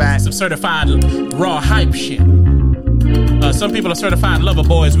 I'm talking about Some certified raw hype shit. Some people are certified lover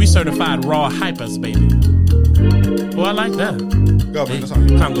boys. We certified raw hypers, baby. Oh, I like that. Go, man. That's on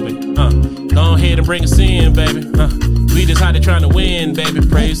you. Congo, baby. Go ahead and bring us in, baby. We just out there trying to win, baby.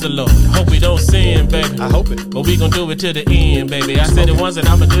 Praise the Lord. Hope we don't sin, baby. I hope it. But we gon' do it to the end, baby. I said it once and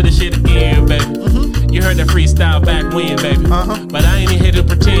I'ma do this shit again, baby. You heard that freestyle back when, baby. But I ain't here to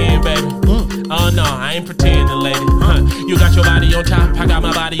pretend, baby. Oh no, I ain't pretending, lady. You got your body on top, I got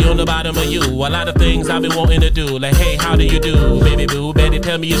my body on the bottom of you. A lot of things I've been wanting to do. Like, hey, how do you do, baby boo? Betty,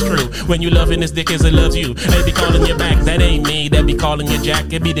 tell me it's true. When you loving this dick as it loves you. They be calling you back, that ain't me. That be calling you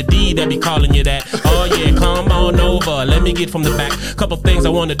Jack. It be the D that be calling you that. Oh yeah, come on over. Let me get from the back. Couple things I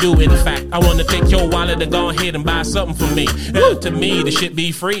wanna do, in fact. I wanna take your wallet and go ahead and buy something for me. To me, the shit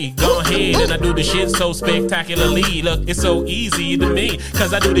be free. Go ahead and I do the shit so spectacularly. Look, it's so easy to me.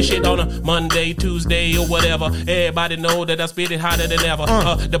 Cause I do this shit on a Monday, Tuesday, or whatever. Everybody know that I spit it hotter than ever.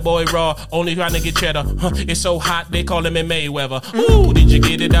 The boy raw, only trying to get cheddar. It's so hot, they calling me Mayweather. Ooh, did you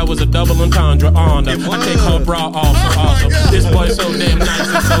get it? That was a double entendre on her. I take her bra off, so awesome. This boy so damn nice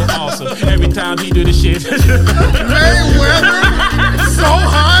and so awesome. Every time he do the shit. Mayweather, so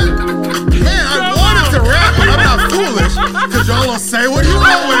hot. Man, I wanted to rap, but I'm not foolish. Cause y'all will say what you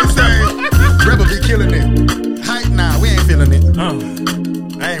always say. Rebel be killing it. Hype, nah, we ain't feeling it.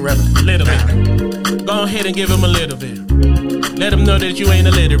 I ain't rapping. Little bit. Go ahead and give him a little bit. Let him know that you ain't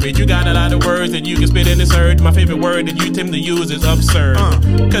illiterate. You got a lot of words that you can spit in this earth. My favorite word that you tend to use is absurd.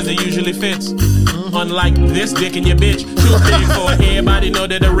 Cause it usually fits. Unlike this dick in your bitch. Too big for it. Everybody know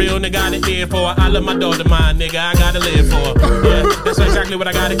that a real nigga got it here for. I love my daughter, my nigga. I gotta live for. Yeah, that's exactly what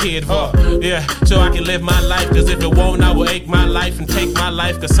I got a kid for. Yeah, so I can live my life. Cause if it won't, I will ache my life and take my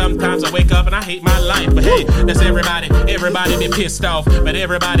life. Cause sometimes I wake up and I hate my life. But hey, that's everybody. Everybody been pissed off. But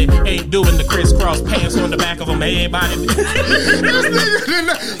everybody ain't doing the crisscross pants on the back of them. Everybody. This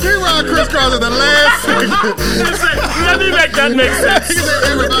nigga, he ride crisscross at the last second. Let me make that make sense. He said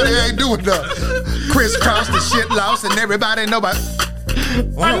everybody ain't doing the crisscross, the shit lost, and everybody know about.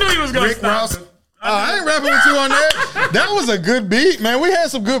 I knew he was gonna Rick stop. Ross. I ain't rapping with you on that. That was a good beat, man. We had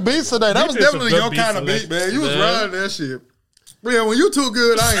some good beats today. That was did some definitely good your beats kind of beat, man. You was man. riding that shit. But yeah, when you too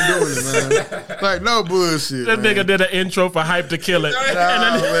good, I ain't doing it, man. Like, no bullshit, That man. nigga did an intro for Hype to Kill It.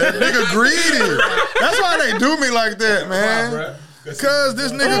 Nah, man. Nigga greedy. That's why they do me like that, man. Cause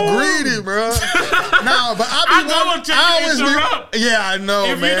this nigga greedy, bro. Nah, but Yeah, I know,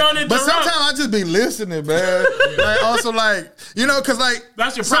 If you man. don't But interrupt- sometimes I just be listening, man. Like also, like cause like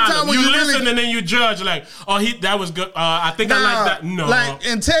That's your sometimes problem. when You listen really, and then you judge like, oh, that was good. I think I like that. No, like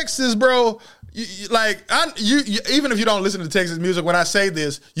in Texas, bro. You even if you don't listen to Texas music, when I say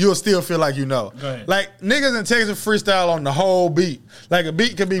this, you'll still feel like you know. Go ahead. Like niggas in Texas freestyle on the whole beat. Like a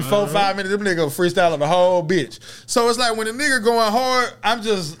beat could be 4-5 minutes. Them niggas freestyle on the whole bitch. So it's like when a nigga going hard,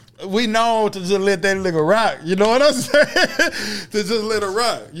 we know to just let that nigga rock. You know what I'm saying? To just let it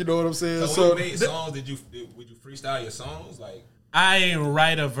rock. You know what I'm saying? So when you made songs, would you freestyle your songs? Like I ain't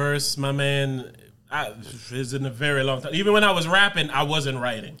write a verse, my man. It's in a very long time. Even when I was rapping, I wasn't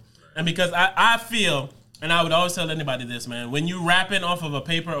writing. And because I feel, and I would always tell anybody this, man, when you rapping off of a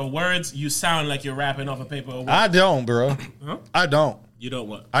paper of words, you sound like you're rapping off a paper of words. I don't, bro. Huh? I don't. You don't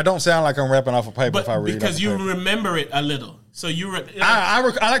what? I don't sound like I'm rapping off a paper But if I read because off a you paper. remember it a little. So I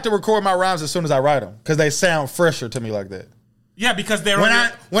like to record my rhymes as soon as I write them because they sound fresher to me like that. yeah, because they're When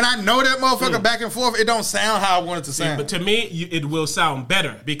I know that motherfucker back and forth, it don't sound how I want it to sound. But to me, it will sound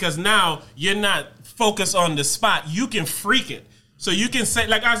better because now you're not focused on the spot. You can freak it. So you can say,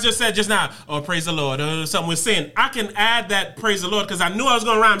 like I just said just now, oh, praise the Lord, or something with sin. I can add that praise the Lord because I knew I was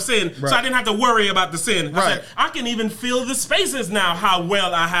going to rhyme sin, so I didn't have to worry about the sin. I said, I can even feel the spaces now, how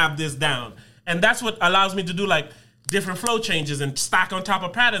well I have this down. And that's what allows me to do like different flow changes and stack on top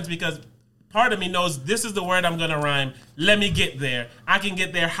of patterns because part of me knows this is the word I'm gonna rhyme. Let me get there. I can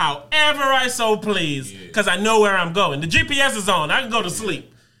get there however I so please, because I know where I'm going. The GPS is on. I can go to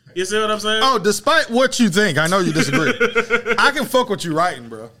sleep. You see what I'm saying? Oh, despite what you think, I know you disagree. I can fuck with you writing,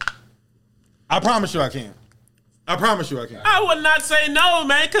 bro. I promise you I can. I promise you I can. I would not say no,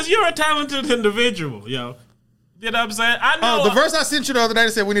 man, because you're a talented individual, yo. You know what I'm saying? I know. Oh, the verse I sent you the other day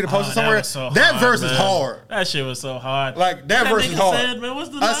that said we need to post it somewhere. That verse is hard. That shit was so hard. Like that verse is hard. Said, man, what's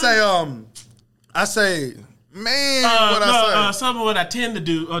the I say, man, what I say? Something what I tend to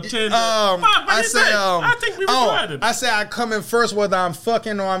do. I think we recorded. I say I come in first whether I'm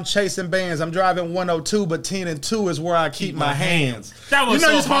fucking or I'm chasing bands. I'm driving 102, but 10 and 2 is where I keep my hands. That was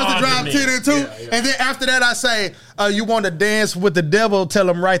you're supposed to drive 10 and 2, and then after that I say, you want to dance with the devil? Tell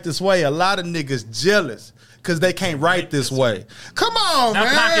them right this way. A lot of niggas jealous. Because they can't write this way. Come on, man.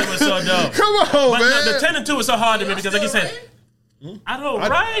 That pocket was so dope. Come on, man. The 10 and 2 was so hard to me because, like you said, I don't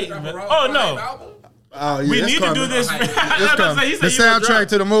write. Oh, no. Oh, yeah, we need to do this. The soundtrack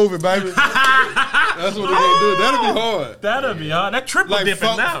to the movie, baby. That's what we're going to do. That'll be hard. That'll be hard. That triple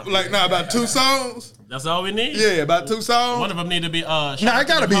dipping now. About 2 songs? That's all we need? Yeah, about 2 songs. One of them need to be... it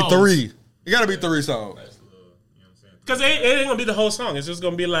got to be 3. It got to be 3 songs. Because it ain't going to be the whole song. It's just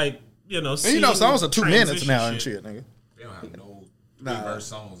going to be like... songs are 2 minutes now and shit, nigga. They don't have no reverse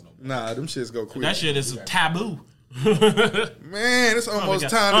songs no more. Nah, them shits go quick. That shit is taboo. Man, it's almost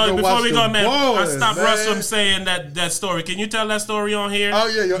time to go before watch we go, man, I boys, stopped man. Russ from saying that story. Can you tell that story on here? Oh,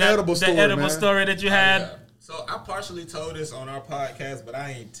 yeah, your edible story, The edible story that you had. Yeah. So I partially told this on our podcast, but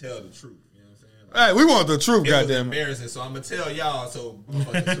I ain't tell the truth. Hey, we want the truth, goddamn. It was embarrassing, so I'm gonna tell y'all. So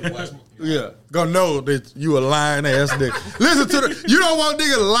yeah, gonna know that you a lying ass nigga. Listen to the. You don't want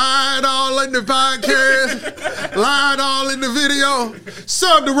nigga lying all in the podcast, lying all in the video.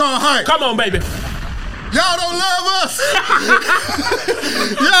 Sub the wrong height. Come on, baby. Y'all don't love us.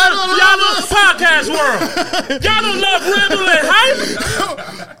 Y'all don't love us. Podcast world. Y'all don't love Rebel and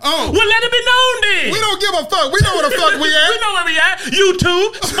Hype. Oh, well, let it be known then. We don't give a fuck. We know where the fuck we at. We know where we at.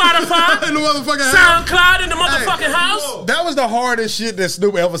 YouTube, Spotify, in the motherfucking SoundCloud, in the motherfucking house. That was the hardest shit that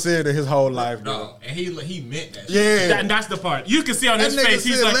Snoop ever said in his whole life, bro. No, and he meant that. Yeah, and that's the part you can see on his face.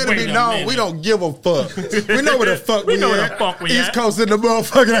 He's like, let wait it be a known. minute. We don't give a fuck. We know where the fuck we at. We know where the fuck we at. East Coast in the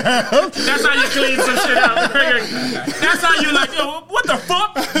motherfucking house. That's how you clean some shit out. That's how you like, yo, what the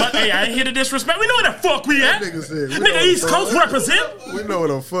fuck? But hey, I ain't here to disrespect. We know where the fuck we at. Nigga, East Coast represent. We know where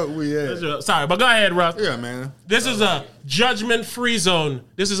the fuck we at. Sorry, but go ahead, Russ. Yeah, man. This is a judgment-free zone.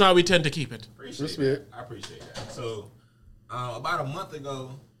 This is how we tend to keep it. I appreciate that. So, about a month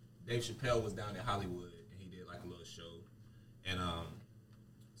ago, Dave Chappelle was down in Hollywood, and he did like a little show. And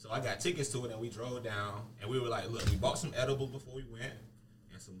so I got tickets to it, and we drove down, and we were like, look, we bought some edibles before we went,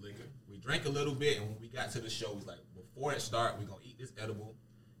 and some liquor. We drank a little bit, and when we got to the show, we was like, before it start, we're going to eat this edible,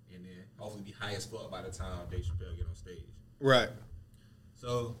 and then hopefully be high as fuck by the time Dave Chappelle get on stage. Right.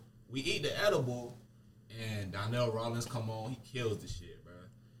 So we eat the edible, and Donnell Rollins come on. He kills the shit, bro.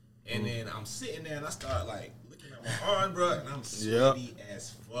 And then I'm sitting there, and I start like looking at my arm, bro, and I'm sweaty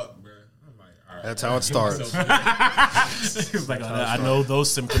as fuck, bro. I'm like, all right. That's how it starts. He's like, I know those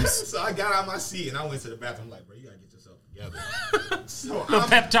symptoms. So I got out of my seat, and I went to the bathroom. I'm like, bro, you gotta get yourself together. So the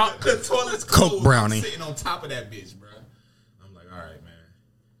pep talk. The toilet's Coke cold. brownie. I'm sitting on top of that bitch, bro. I'm like, all right, man,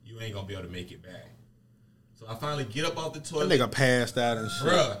 you ain't gonna be able to make it back. So I finally get up off the toilet. That nigga passed out and shit.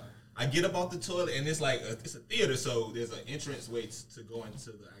 Bruh, I get up off the toilet, and it's like it's a theater, so there's an entrance way to go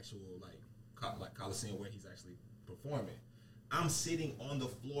into the actual like Coliseum where he's actually performing. I'm sitting on the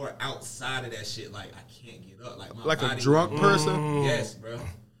floor outside of that shit, like I can't get up, like my like body a drunk person. Yes, bro.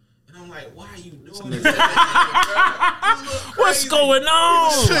 And I'm like, why are you doing this? What's going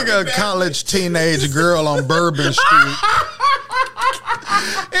on? Nigga, a college teenage girl on Bourbon Street.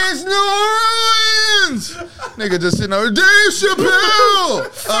 It's New Orleans. Nigga just sitting there, Dave Chappelle.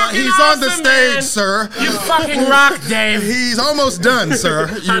 He's on the stage, man. sir. You fucking rock, Dave. He's almost done, sir.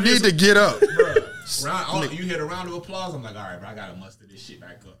 You need to get up. You hear the round of applause. I'm like, all right, bro, I gotta muster this shit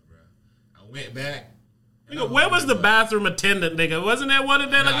back up, bro. I went back. Nigga, where was the bathroom attendant, nigga? Wasn't that one of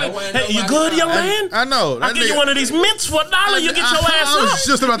them? Nah, hey, you good, young man? I know. I'll give you one of these mints for $1. You get your ass I up. was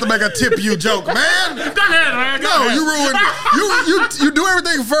just about to make a tip you joke, man. Go ahead, man. No, you ruined it. You do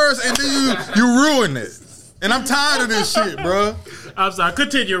everything first, and then you ruin it. And I'm tired of this shit, bro. I'm sorry.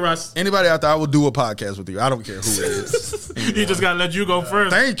 Continue, Russ. Anybody out there, I will do a podcast with you. I don't care who it is. He just got to let you go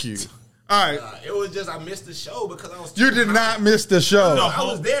first. Thank you. All right. It was just I missed the show because I was. You did not miss the show. No, I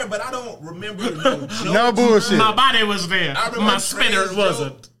was there, but I don't remember no jokes. No bullshit. My body was there. My spinner Trey's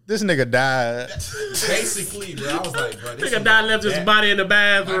wasn't. This nigga died. Basically, bro, I was like, bro, this Nigga died, left his body in the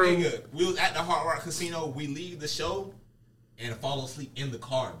bathroom. We was at the Hard Rock Casino. We leave the show, and fall asleep in the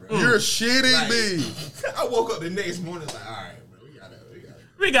car, bro. You're shitting me. I woke up the next morning like, all right, bro,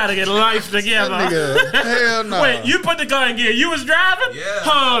 We gotta get life together. Hell no. Wait, you put the car in gear. You was driving? Yeah.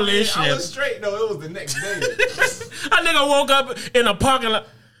 Holy shit. I was straight though. It was the next day. A nigga woke up in a parking lot.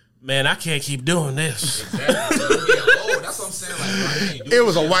 Man, I can't keep doing this. Exactly. I'm getting old. That's what I'm saying. Like, bro, I can't do It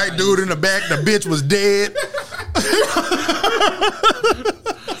was this a shit white like dude this. in the back. The bitch was dead.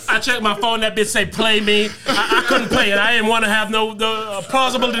 I checked my phone. That bitch say play me. I couldn't play it. I didn't want to have no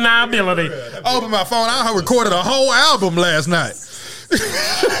plausible deniability. I opened my phone. I recorded a whole album last night.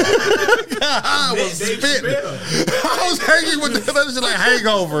 I was Dave spitting. Chappelle. I was hanging with the other shit like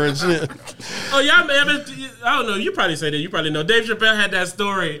Hangover and shit. Oh, y'all ever, I don't know, you probably say that. You probably know. Dave Chappelle had that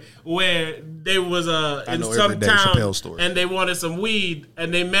story where they was in know some every Dave town Chappelle story. and they wanted some weed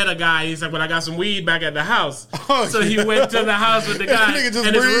and they met a guy. He's like, well, I got some weed back at the house. Oh, so he went to the house with the guy That nigga just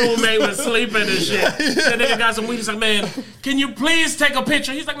and his breathed. roommate was sleeping and shit. The nigga got some weed. He's like, man, can you please take a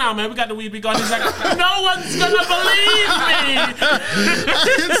picture? He's like, no, man, we got the weed. We got it. He's like, no one's going to believe me.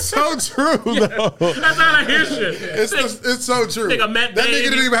 It's so true, though. That's how I hear shit. It's so true. Nigga met that nigga Dave.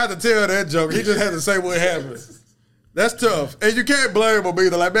 didn't even have to tell that joke. He just had to say what happened. That's tough. And you can't blame him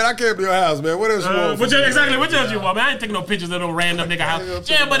either. Like, man, I came to your house, man. What else you want? What else you want, man? I ain't taking no pictures of no random nigga house.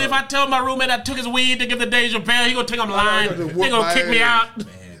 Yeah, but if I tell my roommate I took his weed to give the Dave Chappelle, he gonna think I'm lying. gonna He whoop gonna my kick me ass. out.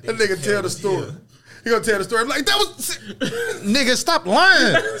 That nigga tell the story. He gonna tell the story. I'm like, that was... Nigga, stop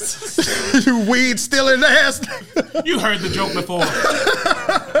lying. You weed stealing ass nigga. You heard the joke before.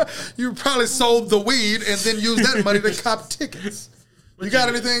 You probably sold the weed and then used that money to cop tickets. You got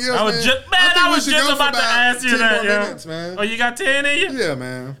anything else, I was man? just, man, think I we was should just go for about to ask you 10 that, more yo. minutes, man. Oh, you got 10 in you? Yeah,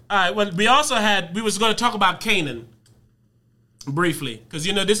 man. All right, well, we also we was going to talk about Kanan briefly, because,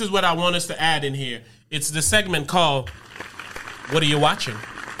 you know, this is what I want us to add in here. It's the segment called, What Are You Watching?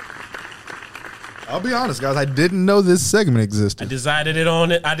 I'll be honest, guys. I didn't know this segment I existed. decided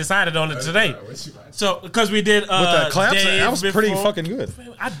on it today. So, because we did With the claps, Dave that was pretty before. fucking good.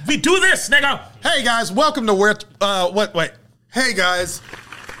 We do this, nigga. Hey, guys. Welcome to Where... Wait. Hey, guys.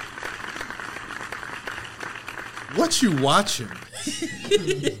 What you watching?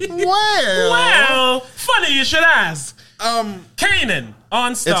 Well, funny you should ask. Kanan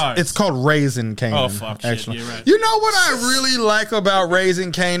on Stars. It's called Raising Kanan. Oh, fuck, shit, actually. you're right. You know what I really like about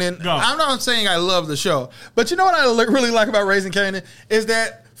Raising Kanan? Go. I'm not saying I love the show, but you know what I really like about Raising Kanan is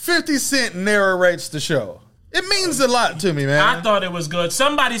that 50 Cent narrates the show. It means a lot to me, man. I thought it was good.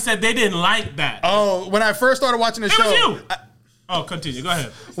 Somebody said they didn't like that. Oh, when I first started watching the It show, was you. Continue. Go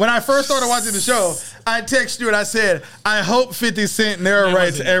ahead. when I first started watching the show, I texted you and I said, I hope 50 Cent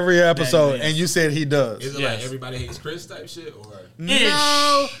narrates wasn't- every episode, yes. and you said he does. Is it Yes. like Everybody Hates Chris type shit, or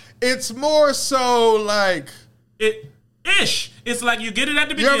No, it's more so like, It's like you get it at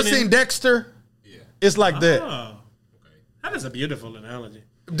the you beginning. ever seen Dexter? yeah? It's like that. Oh, that is a beautiful analogy.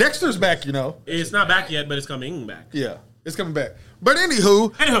 Dexter's back, you know. It's not back yet, but it's coming back. Yeah, it's coming back. But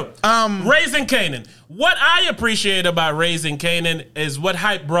anywho, Raising Kanan. What I appreciate about Raising Kanan is what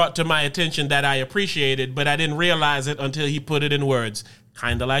Hype brought to my attention that I appreciated, but I didn't realize it until he put it in words.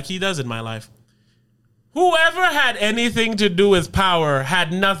 Kind of like he does in my life. Whoever had anything to do with power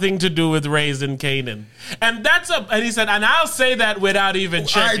had nothing to do with Raising Kanan. And and he said, and I'll say that without even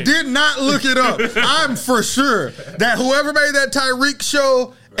checking. I did not look it up. I'm for sure that whoever made that Tyreek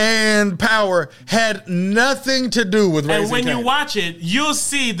show and Power had nothing to do with Raising And when you Kanan. watch it, you'll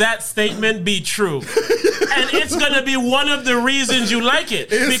see that statement be true. And it's going to be one of the reasons you like it.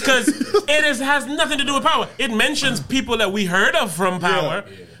 Because has nothing to do with power. It mentions people that we heard of from Power,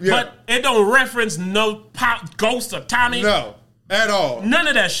 Yeah. but it don't reference no Ghost or Tommy. No, at all. None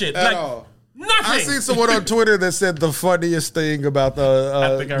of that shit. At all. Nothing. I seen someone on Twitter that said the funniest thing about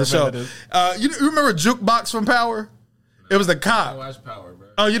I think I the show. remember this. You remember Jukebox from Power? It was the I cop. watch Power, bro.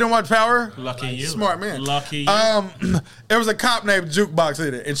 Oh, you didn't watch Power? Lucky you. Smart man. Lucky you. There was a cop named Jukebox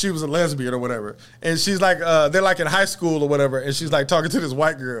in it, and she was a lesbian or whatever. And she's like, they're like in high school or whatever, and she's like talking to this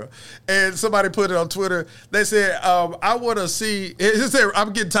white girl. And somebody put it on Twitter. They said, I want to see, it said,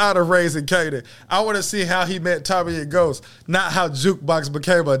 I'm getting tired of Raising Kanan. I want to see how he met Tommy and Ghost, not how Jukebox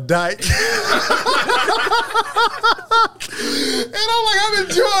became a dyke. And I'm like, I'm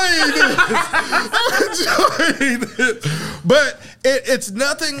enjoying this. But it's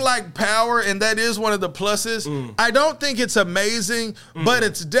nothing like Power, and that is one of the pluses. I don't think it's amazing, but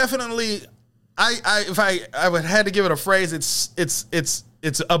it's definitely. If I would had to give it a phrase, it's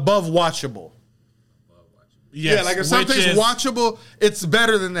above watchable. Yes, yeah, like if which something's is- watchable, it's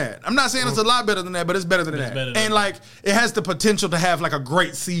better than that. I'm not saying it's a lot better than that, but it's better than that. better than And that. like it has the potential to have like a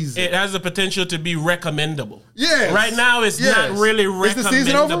great season. It has the potential to be recommendable. Yes. Right now, it's not really Is the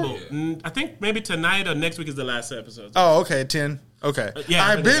season over? recommendable. I think maybe tonight or next week is the last episode. Oh, okay, 10. Okay. yeah,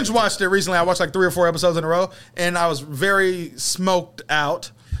 I I think it's binge like watched it recently. I watched like 3 or 4 episodes in a row, and I was very smoked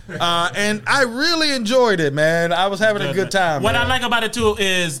out. And I really enjoyed it, man. I was having a good time. What man. I like about it too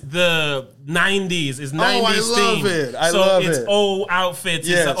is the 90s. It's 90s I love theme. it. I so love it's it. old outfits.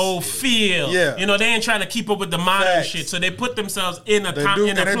 Yes. It's an old feel. Yeah. You know, they ain't trying to keep up with the modern Facts. shit. So they put themselves in a They time, do,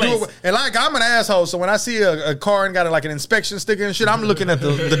 in and a they place. do it. And like I'm an asshole, so when I see a car and got like an inspection sticker and shit, I'm looking at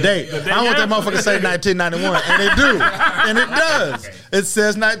the date. I want that motherfucker to say 1991, and it do, and it does. It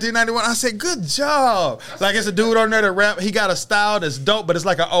says 1991. I say, good job. Like it's a dude on there that rap. He got a style that's dope, but it's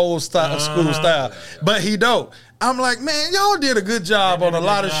like an old style, school style. But he dope. I'm like, man, y'all did a good job on a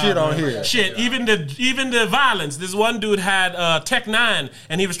lot of shit on here. Shit, even the violence. This one dude had Tech 9,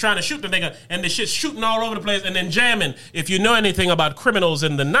 and he was trying to shoot the nigga, and the shit shooting all over the place, and then jamming. If you know anything about criminals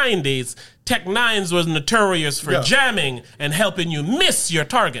in the 90s, Tech 9s was notorious for jamming and helping you miss your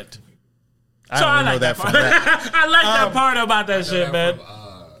target. So I like that part. I like that part about that shit, man.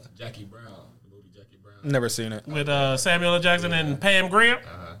 Jackie Brown, the movie Jackie Brown. Never seen it. With Samuel L. Jackson and Pam Grier.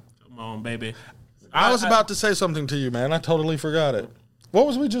 Come on, baby. I was about to say something to you, man. I totally forgot it. What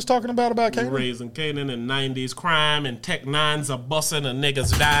was we just talking about Canaan? Raising Canaan in 90s crime and Tech 9s are busting and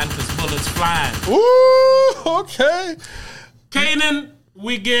niggas dying because bullets flying. Ooh, okay. Canaan,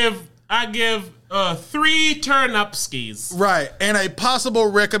 I give 3 turn-up skis. Right, and a possible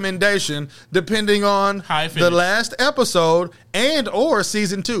recommendation depending on How I the finish. last episode and or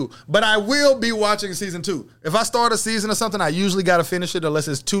season 2. But I will be watching season 2. If I start a season or something, I usually got to finish it unless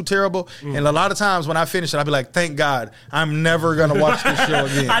it's too terrible. And a lot of times when I finish it, I'll be like, thank God, I'm never going to watch this show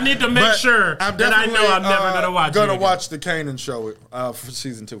again. I need to make sure I'm that I know I'm never going to watch it Going to again. watch the Kanan show for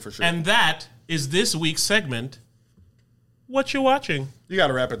season 2 for sure. And that is this week's segment, What You Watching? You got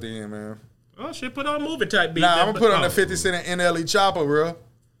to wrap at the end, man. Oh, shit, put on movie type beat. Nah, then, I'm going to put on oh. the 50 Cent and NLE Chopper, bro.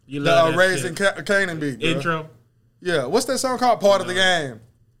 You love The that Raising shit. Kanan beat, bro. Intro. Yeah, what's that song called? Part of the Game.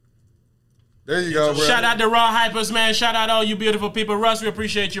 There you go, bro. Shout out to Raw Hypers, man. Shout out all you beautiful people. Russ, we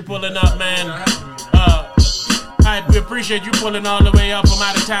appreciate you pulling up, man. Hype, we appreciate you pulling all the way up from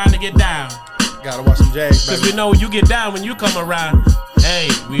out of town to get down. Gotta watch some Jags, Because baby. we know you get down when you come around. Hey,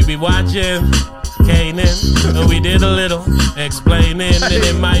 we be watching Kanan, and we did a little explaining, and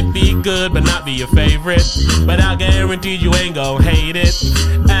it might be good, but not be your favorite. But I guarantee you ain't gon' hate it.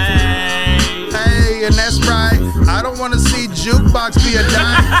 Hey, and that's right. I don't want to see Jukebox be a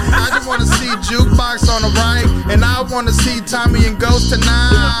dime. I just want to see Jukebox on the right, and I want to see Tommy and Ghost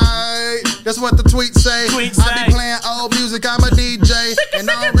tonight. That's what the tweets say. I be playing old music. I'm a DJ, and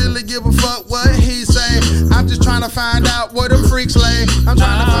I don't really give a fuck what he say. I'm just trying to find out where them freaks lay. I'm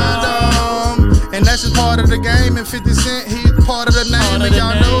trying to find them, and that's just part of the game. And 50 Cent, he's part of the name, and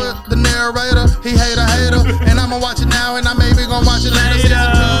y'all know it. The narrator, he hate a hater, and I'ma watch it now, and I maybe gonna watch it later. Season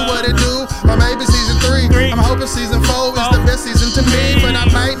 2, what it do? Or maybe season 3. I'm hoping season 4 is the best season to me, but I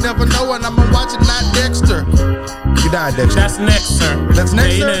might never know, and I'ma watch it, not Dexter. You died, Dexter. That's next, sir. That's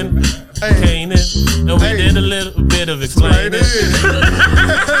next, sir? Hey. Kanan, and we did a little bit of explaining.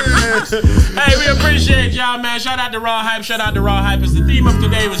 Hey, we appreciate y'all, man. Shout out to Raw Hype. Shout out to Raw Hypers. The theme of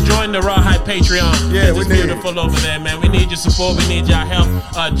today was join the Raw Hype Patreon. Yeah, it's beautiful over there, man. We need your support. We need y'all help.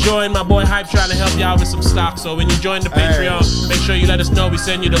 Join my boy Hype trying to help y'all with some stock. So when you join the Patreon, make sure you let us know. We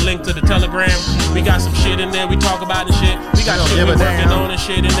send you the link to the Telegram. We got some shit in there. We talk about the shit. We got shit we working on and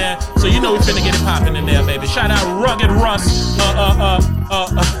shit in there. So you know we finna get it popping in there, baby. Shout out Rugged Russ.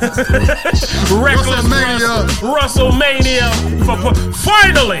 Reckless RussellMania.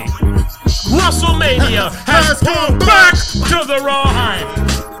 Finally, RussellMania has come back to the Raw Hype.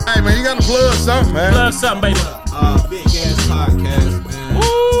 Hey, man, you gotta plug something, man. Plug something, baby. Big Gas Podcast, man.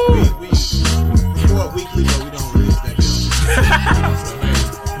 Woo! We record weekly, but we don't release that.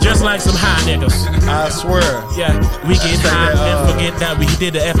 Just like some high niggas. I swear. Yeah, we get high and forget that we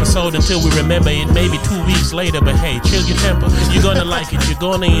did the episode until we remember it maybe 2 weeks later. But hey, chill your temper. You're gonna like it. You're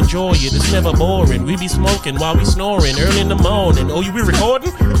gonna enjoy it. It's never boring. We be smoking while we snoring early in the morning. Oh, you be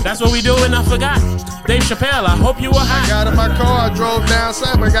recording? That's what we doing. I forgot. Dave Chappelle, I hope you were high. Got in my car, I drove down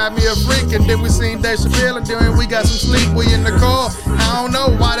south, I got me a freak, and then we seen Dave Chappelle, and then we got some sleep. We in the car. I don't know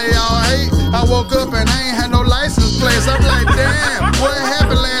why they all hate. I woke up and I ain't had no license plates. I'm like, damn, what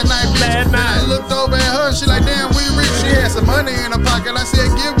happened last night, bitch? And I looked over at her, and she like, damn, we rich. She had some money in her pocket. I said,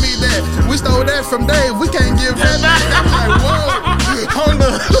 give me that. We stole that from Dave. We can't give that back. I'm like, whoa, hold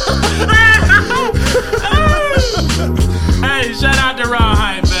up. Hey, shout out to Raw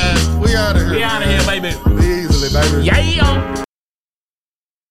Hype, man. We out of here. We out of here, baby. Peace. baby. Yeah.